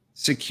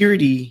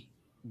security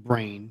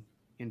brain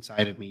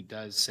inside of me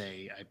does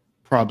say I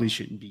probably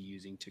shouldn't be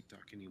using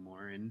TikTok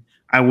anymore. And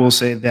I will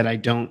say that I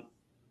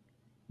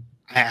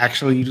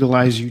actually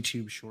utilize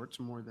YouTube Shorts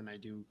more than I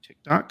do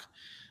TikTok.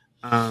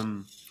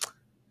 Um,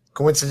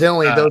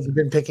 Coincidentally, uh, those have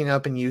been picking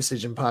up in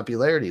usage and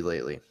popularity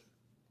lately.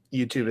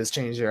 YouTube has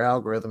changed their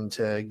algorithm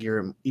to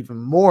gear even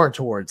more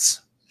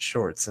towards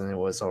shorts than it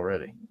was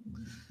already.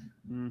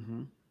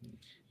 mhm.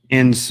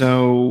 And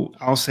so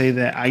I'll say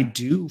that I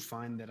do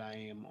find that I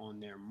am on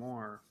there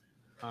more.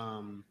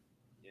 Um,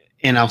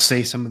 and I'll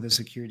say some of the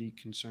security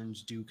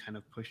concerns do kind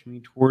of push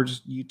me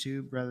towards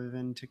YouTube rather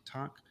than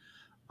TikTok.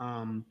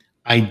 Um,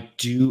 I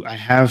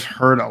have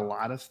heard a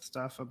lot of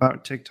stuff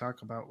about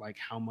TikTok about like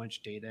how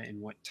much data and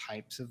what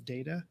types of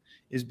data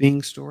is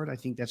being stored. I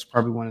think that's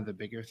probably one of the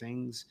bigger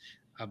things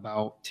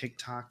about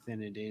TikTok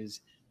than it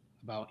is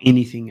about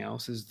anything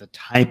else is the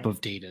type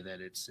of data that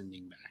it's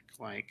sending back.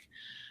 Like,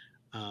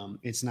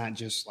 it's not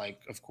just like,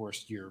 of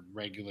course, your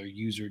regular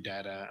user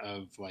data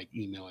of like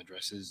email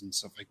addresses and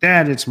stuff like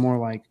that. It's more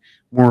like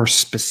more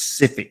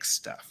specific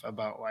stuff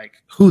about like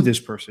who this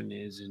person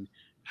is and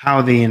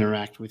how they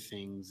interact with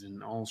things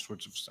and all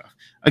sorts of stuff.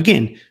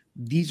 Again,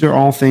 these are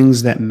all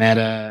things that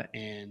Meta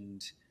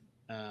and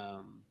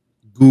um,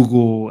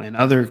 Google and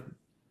other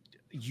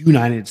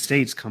United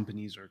States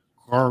companies are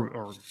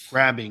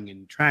grabbing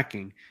and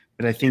tracking.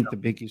 But I think the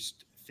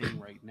biggest thing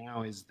right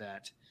now is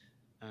that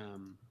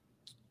um,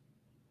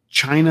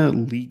 China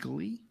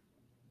legally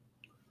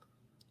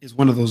is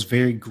one of those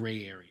very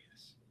gray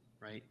areas,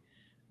 right?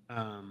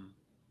 Um,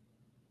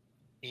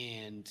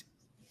 and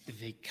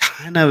they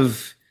kind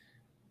of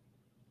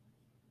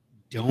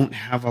don't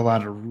have a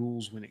lot of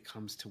rules when it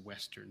comes to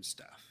Western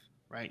stuff,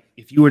 right?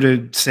 If you were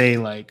to say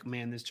like,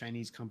 "Man, this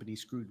Chinese company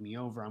screwed me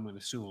over," I'm going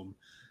to sue them.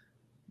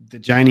 The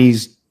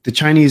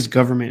Chinese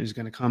government is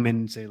going to come in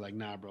and say like,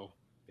 "Nah, bro,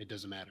 it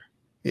doesn't matter."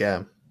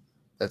 Yeah,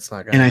 that's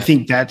not going And to I happen.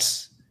 think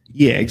that's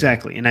yeah,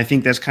 exactly. And I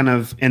think that's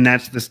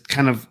this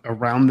kind of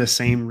around the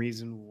same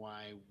reason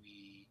why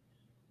we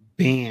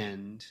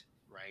banned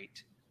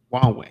right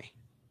Huawei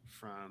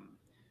from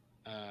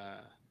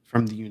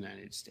from the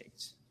United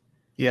States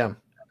Yeah.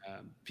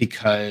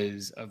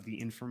 because of the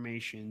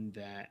information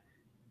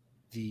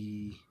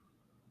the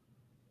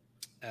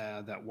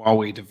that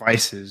Huawei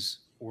devices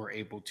were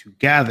able to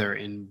gather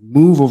and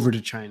move over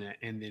to China,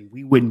 and then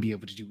we wouldn't be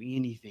able to do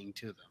anything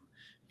to them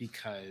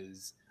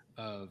because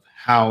of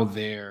how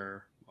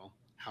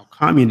how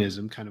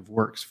communism kind of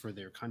works for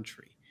their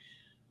country.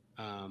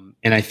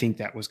 And I think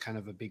that was kind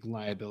of a big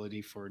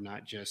liability for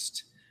not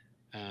just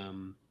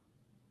um,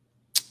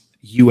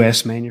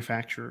 U.S.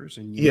 manufacturers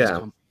and U.S. Yeah.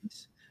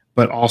 companies,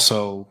 but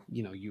also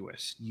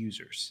U.S.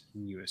 users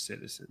and U.S.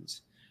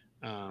 citizens.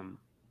 Um,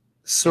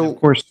 and So, of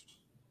course,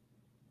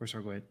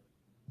 I'll go ahead.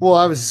 well,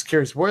 I was just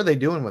curious, what are they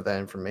doing with that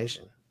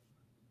information?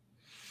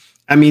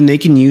 I mean, they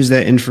can use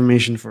that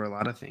information for a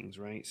lot of things,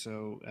 right?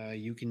 So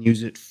you can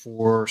use it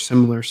for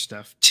similar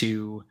stuff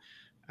to.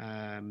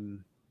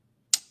 Um,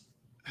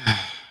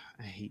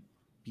 I hate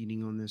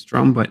beating on this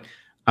drum, but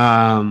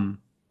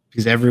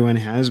because everyone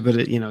has,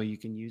 but you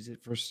can use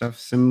it for stuff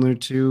similar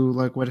to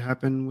like what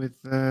happened with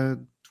the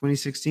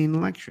 2016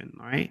 election,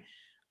 right?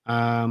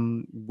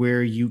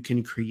 Where you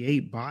can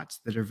create bots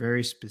that are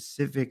very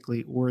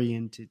specifically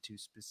oriented to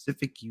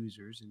specific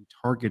users and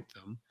target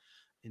them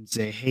and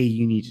say, hey,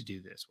 you need to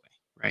do this way,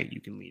 right?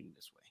 You can lead in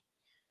this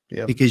way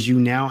Yep. because you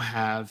now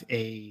have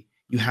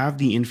you have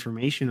the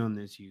information on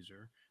this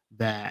user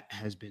that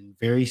has been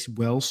very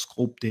well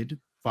sculpted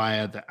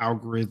via the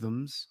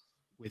algorithms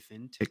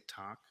within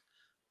TikTok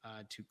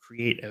to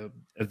create a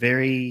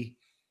very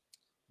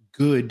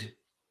good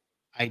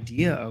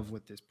idea of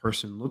what this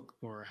person look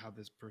or how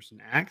this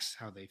person acts,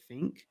 how they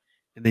think,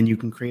 and then you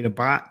can create a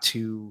bot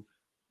to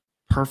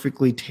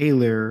perfectly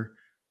tailor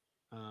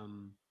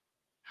um,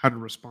 how to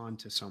respond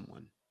to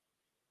someone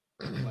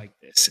like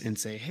this and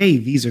say, "Hey,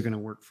 these are going to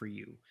work for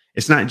you."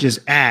 It's not just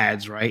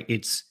ads, right?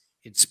 It's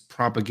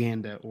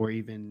propaganda or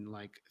even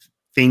like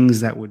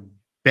things that would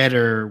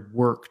better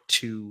work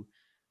to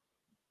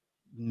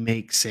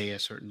make, say, a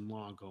certain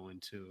law go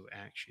into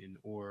action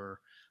or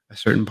a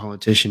certain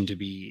politician to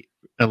be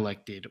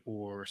elected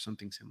or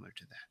something similar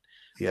to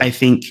that. Yeah. I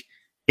think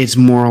it's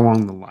more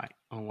along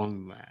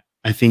that.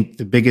 I think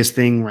the biggest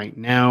thing right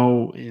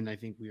now, and I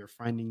think we are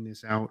finding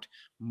this out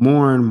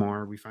more and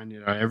more, we find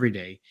it out every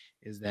day,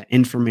 is that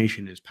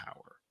information is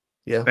power,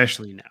 Yeah.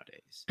 especially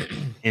nowadays.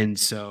 And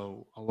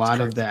so a It's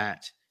lot of crazy.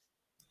 that.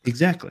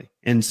 Exactly.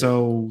 And Yeah.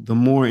 so the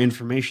more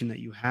information that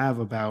you have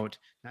about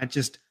not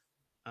just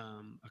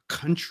a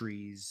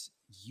country's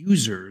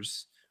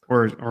users,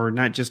 or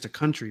not just a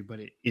country, but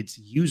its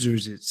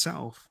users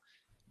itself,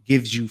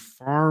 gives you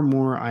far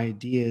more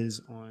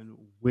ideas on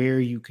where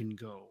you can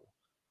go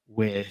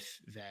with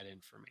that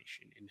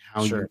information and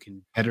how you Sure.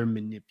 can better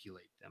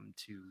manipulate them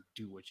to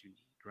do what you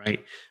need,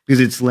 right? Because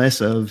it's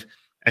less of,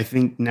 I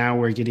think now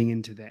we're getting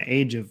into the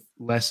age of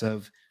less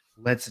of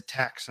let's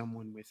attack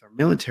someone with our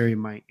military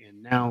might,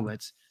 and now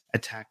let's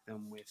attack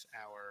them with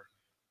our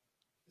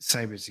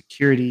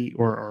cybersecurity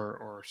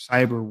or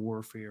cyber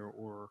warfare,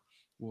 or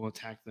we'll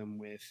attack them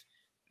with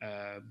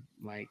uh,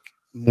 like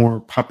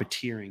more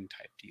puppeteering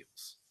type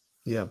deals.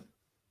 Yeah.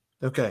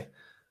 Okay.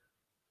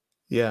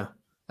 Yeah.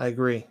 I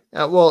agree.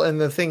 Well, and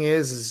the thing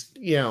is,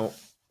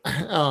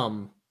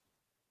 um,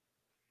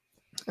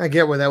 I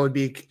get where that would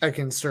be a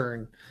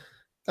concern.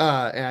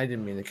 And I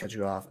didn't mean to cut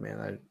you off,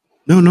 man.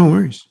 No, no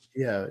worries.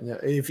 Yeah, no,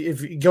 if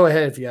you go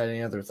ahead if you had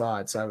any other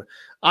thoughts.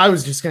 I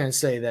was just gonna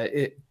say that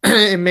it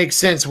it makes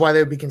sense why they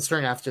would be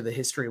concerned after the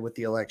history with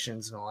the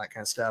elections and all that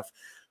kind of stuff.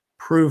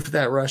 Proof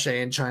that Russia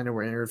and China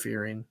were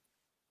interfering,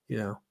 you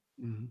know.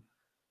 Mhm.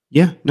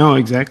 Yeah, no,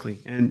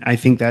 exactly. And I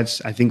think that's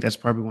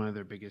probably one of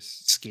their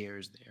biggest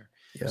scares there.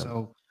 Yeah.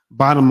 So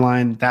bottom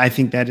line, I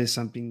think that is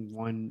something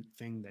one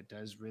thing that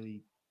does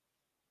really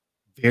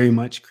very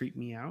much creep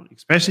me out,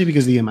 especially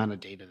because the amount of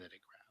data that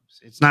it grabs.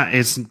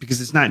 It's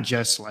because it's not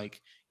just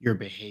like your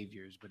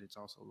behaviors, but it's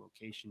also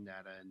location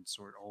data and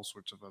all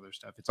sorts of other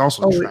stuff. It's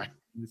also Oh, tracking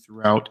you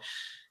throughout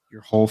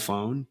your whole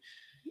phone.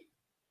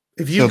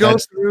 if you So go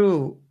that's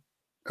through,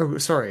 oh,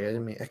 sorry, I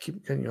didn't mean I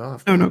keep cutting you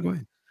off, no, man. no, go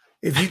ahead.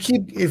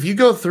 If you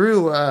go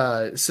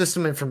through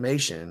system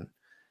information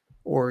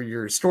or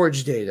your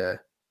storage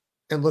data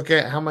and look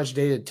at how much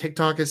data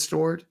TikTok has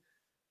stored,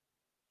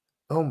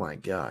 oh my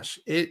gosh.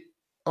 It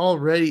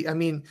already, I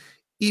mean,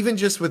 even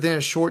just within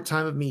a short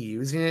time of me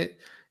using it,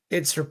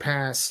 it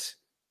surpassed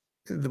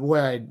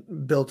what I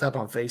built up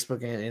on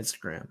Facebook and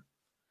Instagram.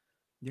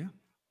 Yeah,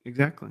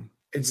 exactly,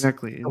 It's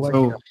exactly. And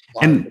collecting so, a lot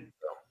of and info.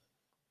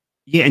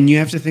 yeah, and you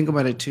have to think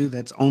about it too.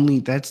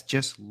 That's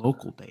just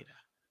local data.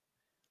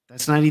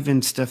 That's not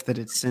even stuff that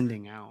it's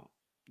sending out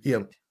yet.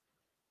 Yep.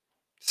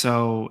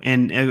 So,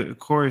 and of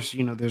course,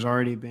 there's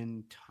already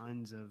been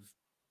tons of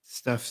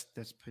stuff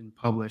that's been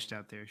published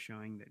out there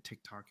showing that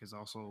TikTok is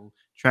also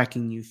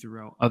tracking you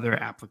throughout other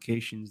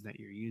applications that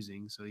you're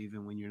using. So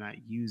even when you're not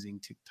using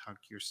TikTok,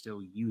 you're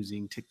still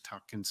using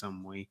TikTok in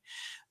some way.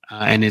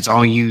 And it's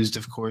all used,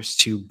 of course,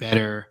 to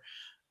better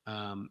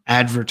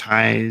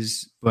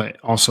advertise, but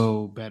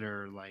also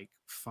better like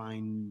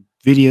find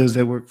videos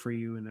that work for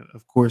you. And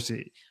of course,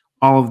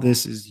 all of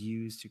this is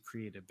used to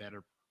create a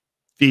better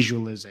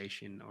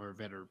visualization or a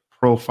better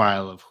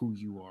profile of who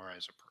you are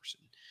as a person,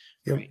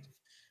 Yep.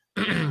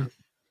 right?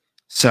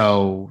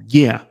 So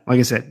yeah, like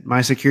I said,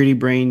 my security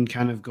brain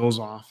kind of goes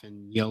off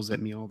and yells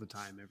at me all the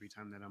time every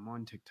time that I'm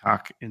on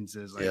TikTok and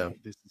says like, Yeah.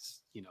 "This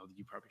is, you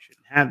probably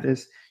shouldn't have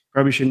this. You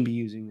probably shouldn't be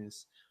using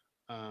this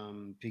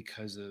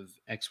because of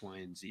X, Y,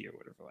 and Z or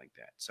whatever like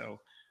that." So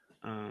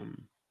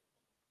um,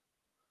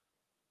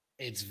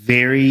 it's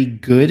very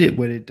good at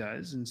what it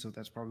does, and so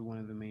that's probably one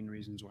of the main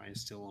reasons why I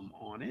still am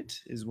on it,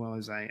 as well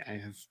as I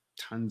have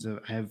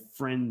I have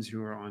friends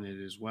who are on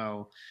it as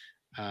well,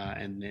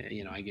 and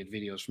I get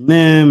videos from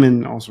them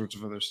and all sorts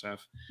of other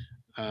stuff.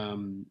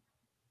 Um,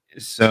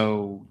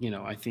 so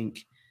I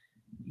think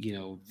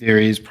there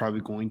is probably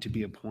going to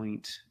be a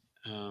point.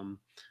 Um,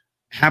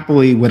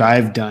 Happily, what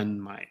I've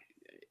done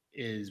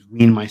is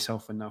wean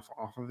myself enough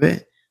off of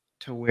it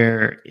to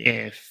where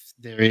if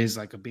there is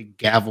like a big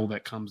gavel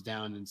that comes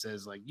down and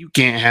says like you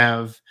can't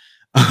have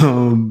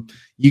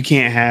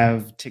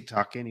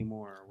TikTok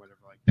anymore or whatever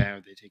like that,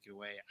 or they take it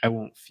away, I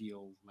won't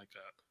feel like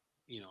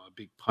a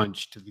big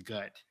punch to the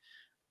gut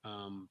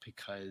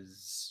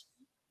because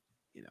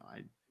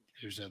I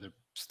there's other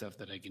stuff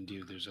that I can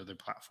do. There's other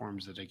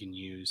platforms that I can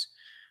use.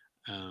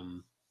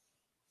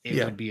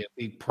 It would be a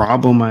big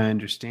problem, I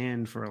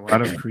understand, for a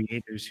lot of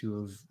creators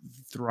who have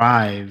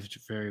thrived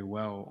very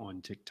well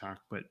on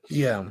TikTok. But at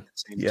the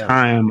same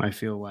time, I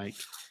feel like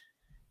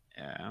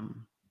a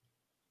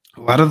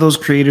lot of those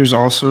creators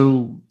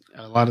also,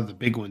 a lot of the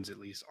big ones at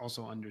least,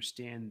 also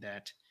understand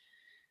that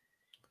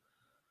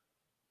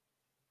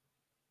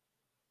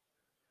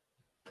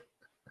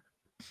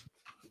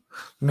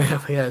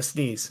Man, we had a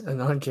sneeze, an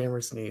on-camera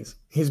sneeze.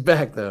 He's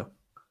back though.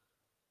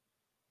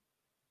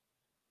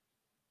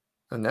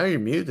 Oh, now you're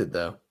muted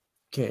though.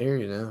 Can't hear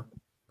you now.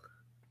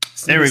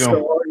 There we go.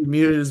 So hard, he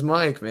muted his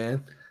mic,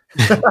 man.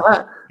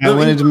 I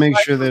wanted to make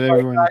sure that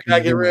everyone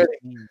could get ready.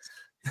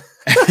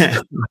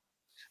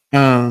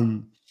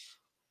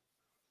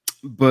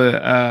 But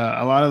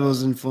a lot of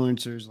those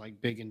influencers,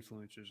 like big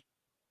influencers,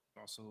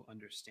 also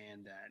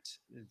understand that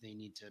they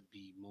need to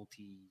be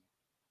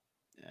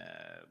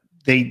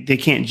they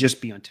can't just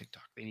be on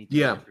TikTok. They need to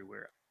be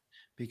everywhere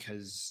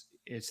because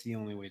it's the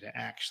only way to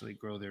actually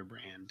grow their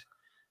brand.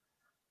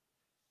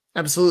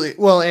 Absolutely.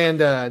 Well,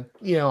 and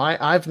you know,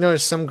 I've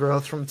noticed some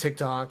growth from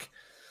TikTok,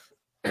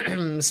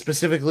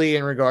 specifically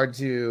in regard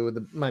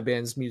to my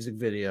band's music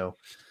video.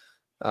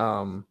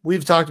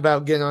 We've talked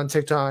about getting on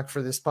TikTok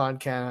for this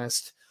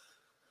podcast.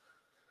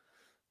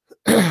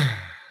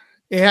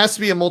 It has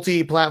to be a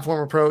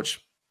multi-platform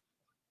approach.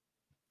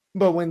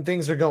 But when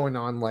things are going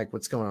on like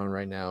what's going on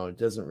right now, it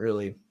doesn't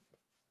really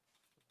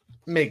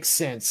make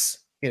sense,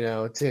 you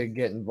know, to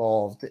get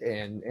involved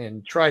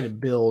and try to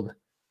build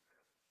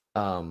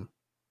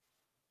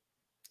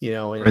you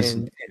know,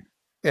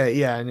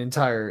 an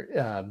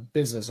entire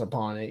business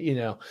upon it, you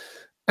know.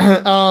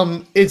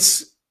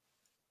 It's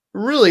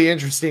really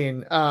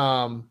interesting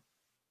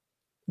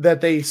that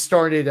they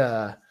started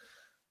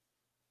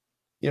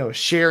you know,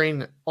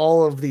 sharing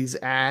all of these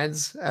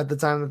ads at the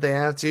time that they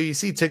have to. You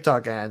see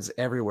TikTok ads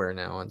everywhere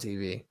now on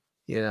TV,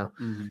 you know,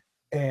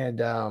 and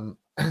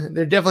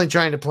they're definitely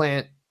trying to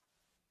plant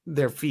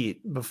their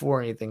feet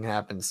before anything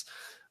happens.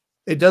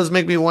 It does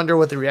make me wonder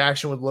what the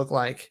reaction would look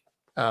like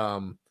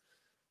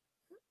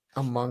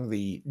among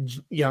the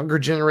younger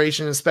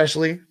generation,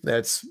 especially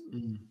that's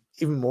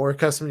even more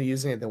accustomed to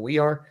using it than we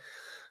are.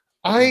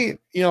 You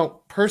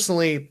know,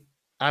 personally,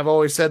 I've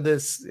always said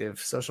this: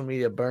 if social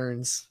media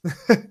burns,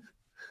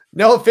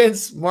 no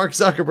offense, Mark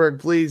Zuckerberg,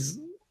 please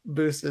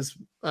boost this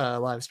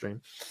live stream.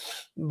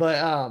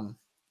 But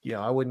you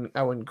know, I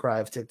wouldn't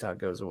cry if TikTok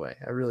goes away.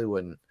 I really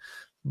wouldn't.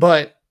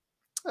 But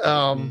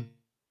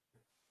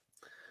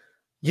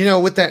you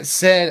know, with that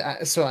said,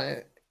 this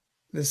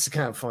is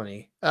kind of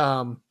funny.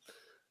 But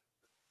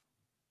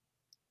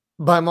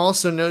I'm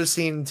also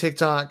noticing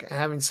TikTok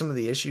having some of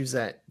the issues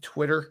that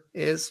Twitter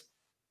is.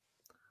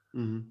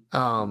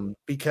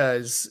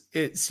 Because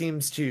it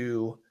seems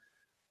to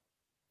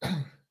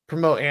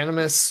promote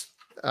animus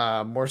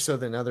more so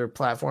than other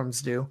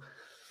platforms do.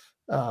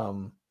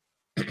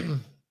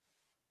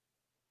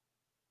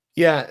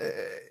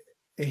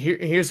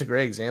 Here's a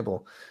great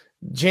example.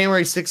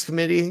 January 6th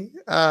committee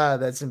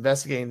that's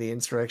investigating the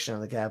insurrection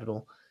on the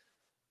Capitol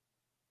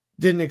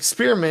did an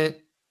experiment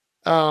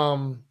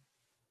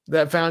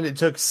that found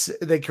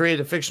they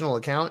created a fictional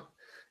account,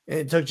 and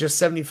it took just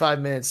 75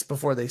 minutes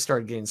before they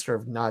started getting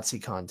served Nazi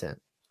content.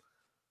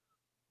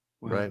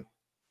 Wow. Right?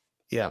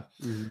 Yeah.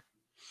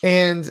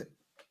 And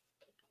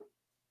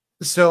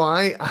so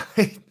I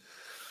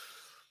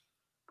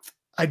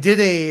did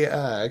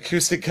a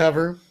acoustic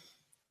cover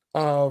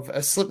of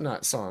a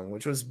Slipknot song,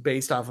 which was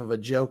based off of a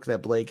joke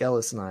that Blake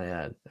Ellis and I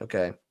had.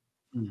 Okay.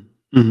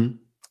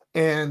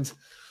 And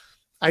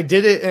I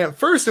did it, and at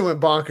first it went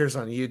bonkers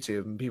on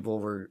YouTube, and people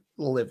were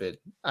livid.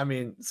 I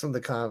mean, some of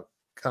the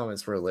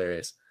comments were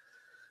hilarious,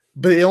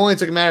 but it only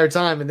took a matter of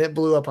time, and it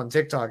blew up on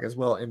TikTok as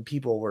well. And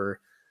people were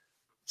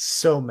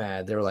so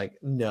mad. They were like,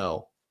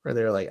 "No," or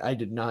they were like, "I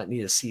did not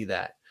need to see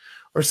that."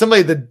 Or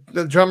somebody, the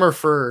drummer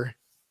for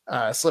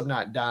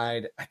Slipknot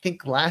died, I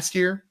think last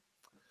year,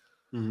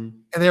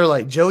 and they were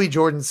like, "Joey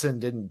Jordison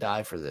didn't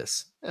die for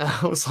this." And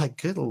I was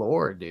like, "Good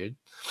Lord, dude."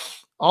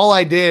 All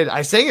I did,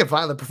 I sang it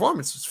fine. The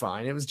performance was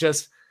fine. It was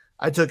just,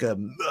 I took a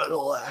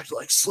metal act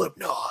like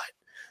Slipknot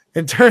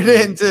and turned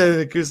it into an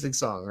acoustic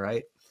song,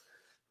 right?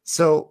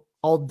 So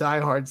all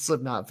diehard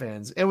Slipknot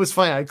fans, it was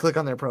funny. I'd click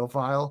on their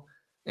profile,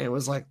 and it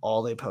was like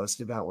all they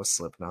posted about was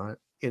Slipknot,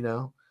 you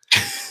know?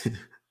 And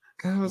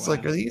I was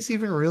like, are these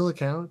even real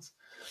accounts?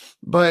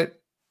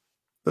 But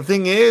the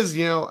thing is,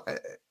 you know,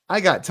 I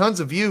got tons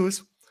of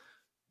views,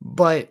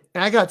 but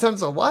I got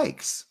tons of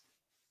likes.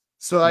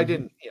 So I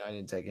didn't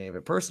take any of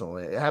it personal.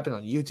 It happened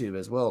on YouTube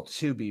as well,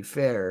 to be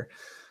fair.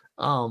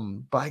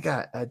 But I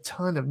got a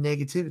ton of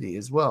negativity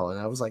as well. And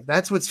I was like,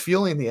 that's what's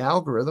fueling the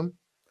algorithm,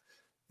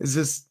 is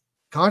this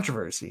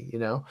controversy, you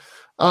know?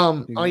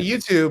 On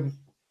YouTube,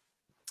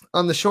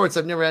 on the shorts,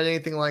 I've never had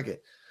anything like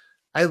it.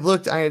 I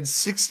had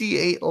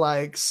 68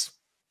 likes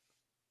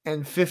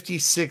and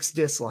 56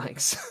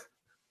 dislikes.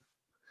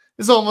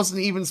 It's almost an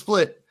even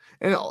split.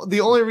 And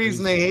the only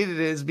reason they hated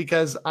it is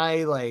because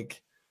I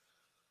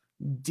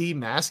I don't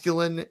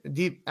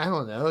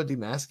know,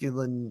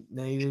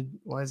 demasculinated.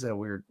 Why is that a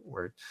weird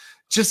word?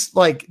 Just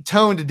like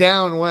toned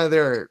down one of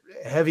their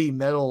heavy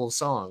metal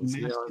songs.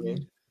 You know what I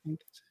mean?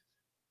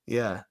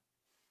 Yeah.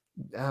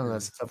 I don't know.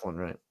 That's a tough one,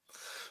 right?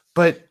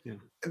 But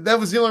that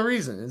was the only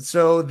reason. And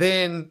so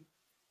then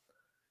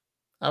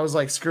I was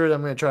like, screw it,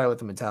 I'm going to try it with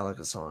the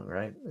Metallica song,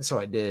 right? So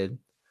I did.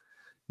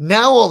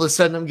 Now all of a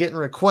sudden I'm getting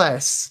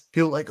requests.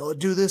 People like, oh,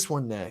 do this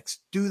one next.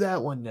 Do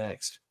that one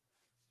next.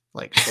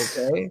 Like,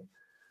 okay.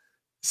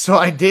 So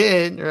I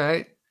did,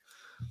 right?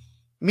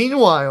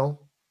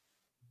 Meanwhile,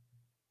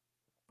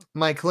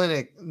 my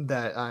clinic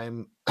that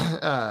I'm,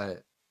 I'm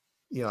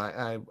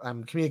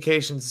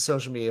communications and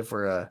social media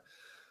for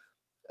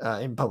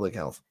in public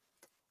health.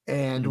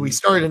 And we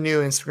started a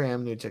new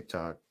Instagram, new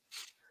TikTok.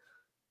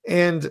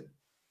 And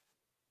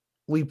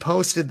we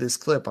posted this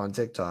clip on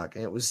TikTok,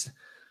 and it was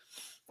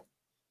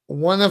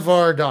one of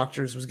our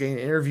doctors was getting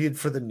interviewed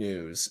for the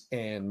news,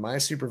 and my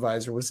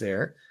supervisor was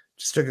there.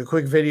 Just took a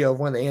quick video of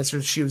one of the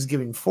answers she was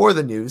giving for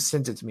the news,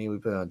 sent it to me. We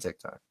put it on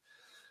TikTok.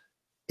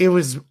 It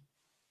was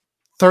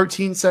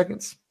 13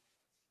 seconds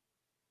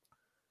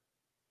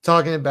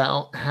talking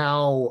about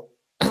how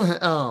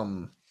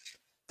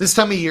this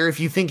time of year, if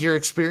you think you're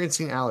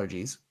experiencing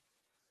allergies,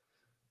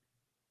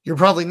 you're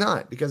probably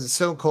not, because it's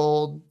so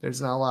cold.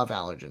 There's not a lot of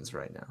allergens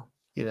right now,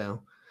 you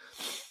know,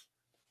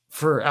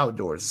 for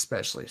outdoors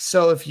especially.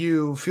 So if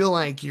you feel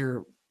like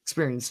you're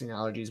experiencing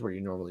allergies where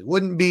you normally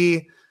wouldn't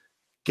be,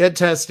 get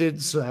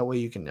tested so that way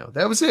you can know.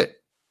 That was it.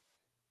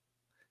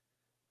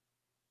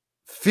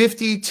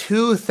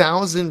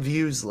 52,000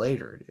 views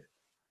later, dude.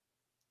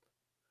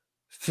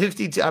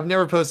 52. I've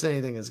never posted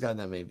anything that's gotten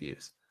that many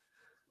views.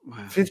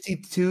 Wow.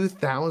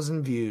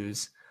 52,000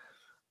 views.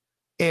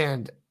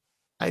 And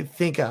I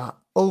think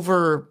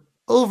over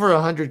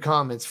 100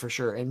 comments for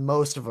sure. And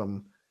most of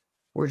them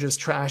were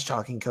just trash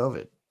talking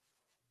COVID.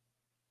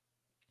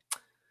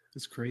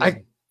 That's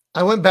crazy.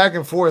 I went back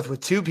and forth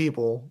with two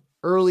people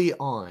early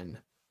on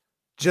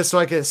just so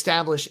I could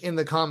establish in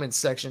the comments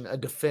section a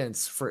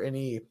defense for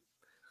any,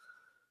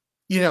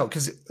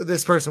 because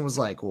this person was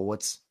like, well,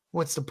 what's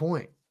the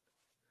point?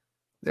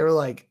 They were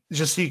like,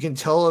 just so you can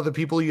tell other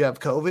people you have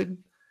COVID. And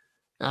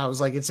I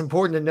was like, it's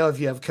important to know if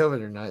you have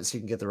COVID or not so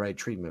you can get the right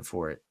treatment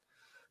for it.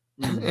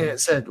 Mm-hmm. And it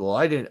said, well,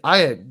 I had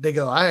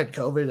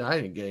COVID and I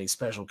didn't get any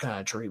special kind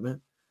of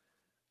treatment.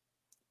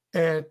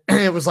 And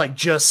it was like,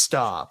 just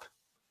stop.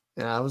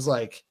 And I was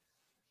like,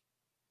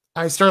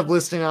 I started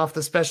listing off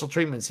the special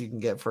treatments you can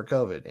get for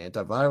COVID: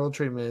 antiviral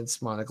treatments,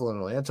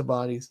 monoclonal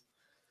antibodies.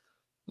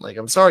 Like,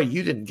 I'm sorry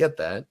you didn't get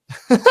that.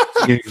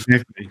 Yeah,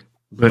 exactly.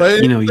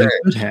 But you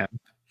could have.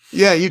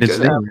 Yeah, you could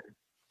have.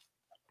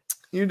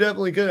 You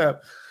definitely could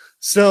have.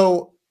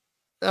 So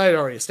I had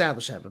already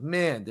established that, but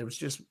man, there was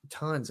just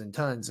tons and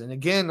tons. And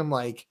again, I'm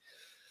like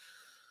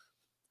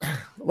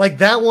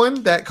that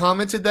one that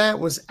commented that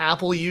was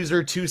Apple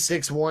user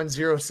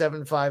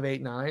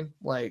 261075889.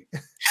 Like,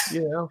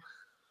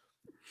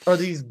 are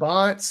these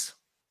bots?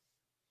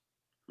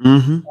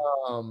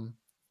 Mm-hmm.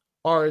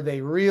 Are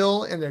they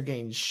real and they're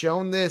getting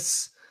shown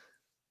this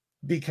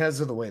because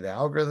of the way the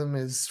algorithm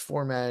is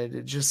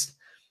formatted?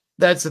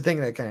 That's the thing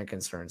that kind of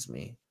concerns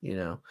me.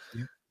 Yeah.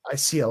 I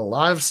see a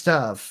lot of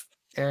stuff,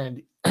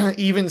 and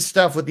even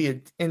stuff with the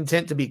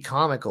intent to be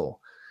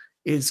comical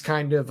is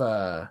kind of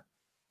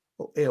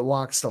it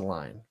walks the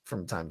line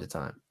from time to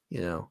time,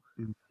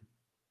 mm-hmm.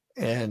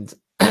 And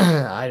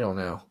I don't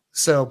know.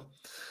 So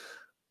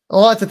a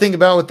lot to think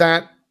about with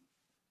that.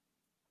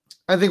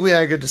 I think we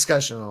had a good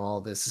discussion on all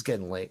of this. It's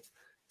getting late.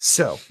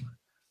 So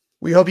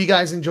we hope you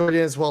guys enjoyed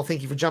it as well.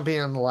 Thank you for jumping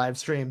in on the live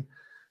stream.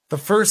 The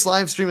first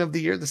live stream of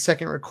the year, the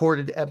second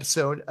recorded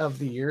episode of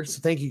the year. So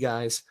thank you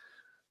guys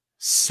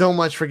so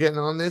much for getting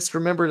on this.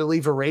 Remember to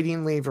leave a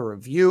rating, leave a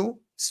review,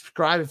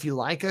 subscribe if you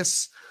like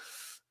us.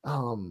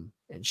 And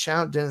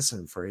shout out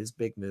Dennison for his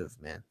big move,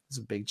 man. It's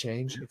a big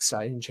change,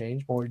 exciting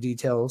change, more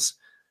details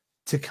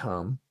to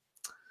come.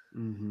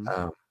 Mm-hmm.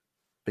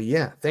 But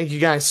yeah, thank you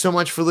guys so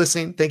much for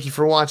listening. Thank you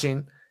for watching,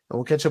 and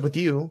we'll catch up with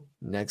you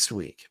next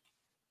week.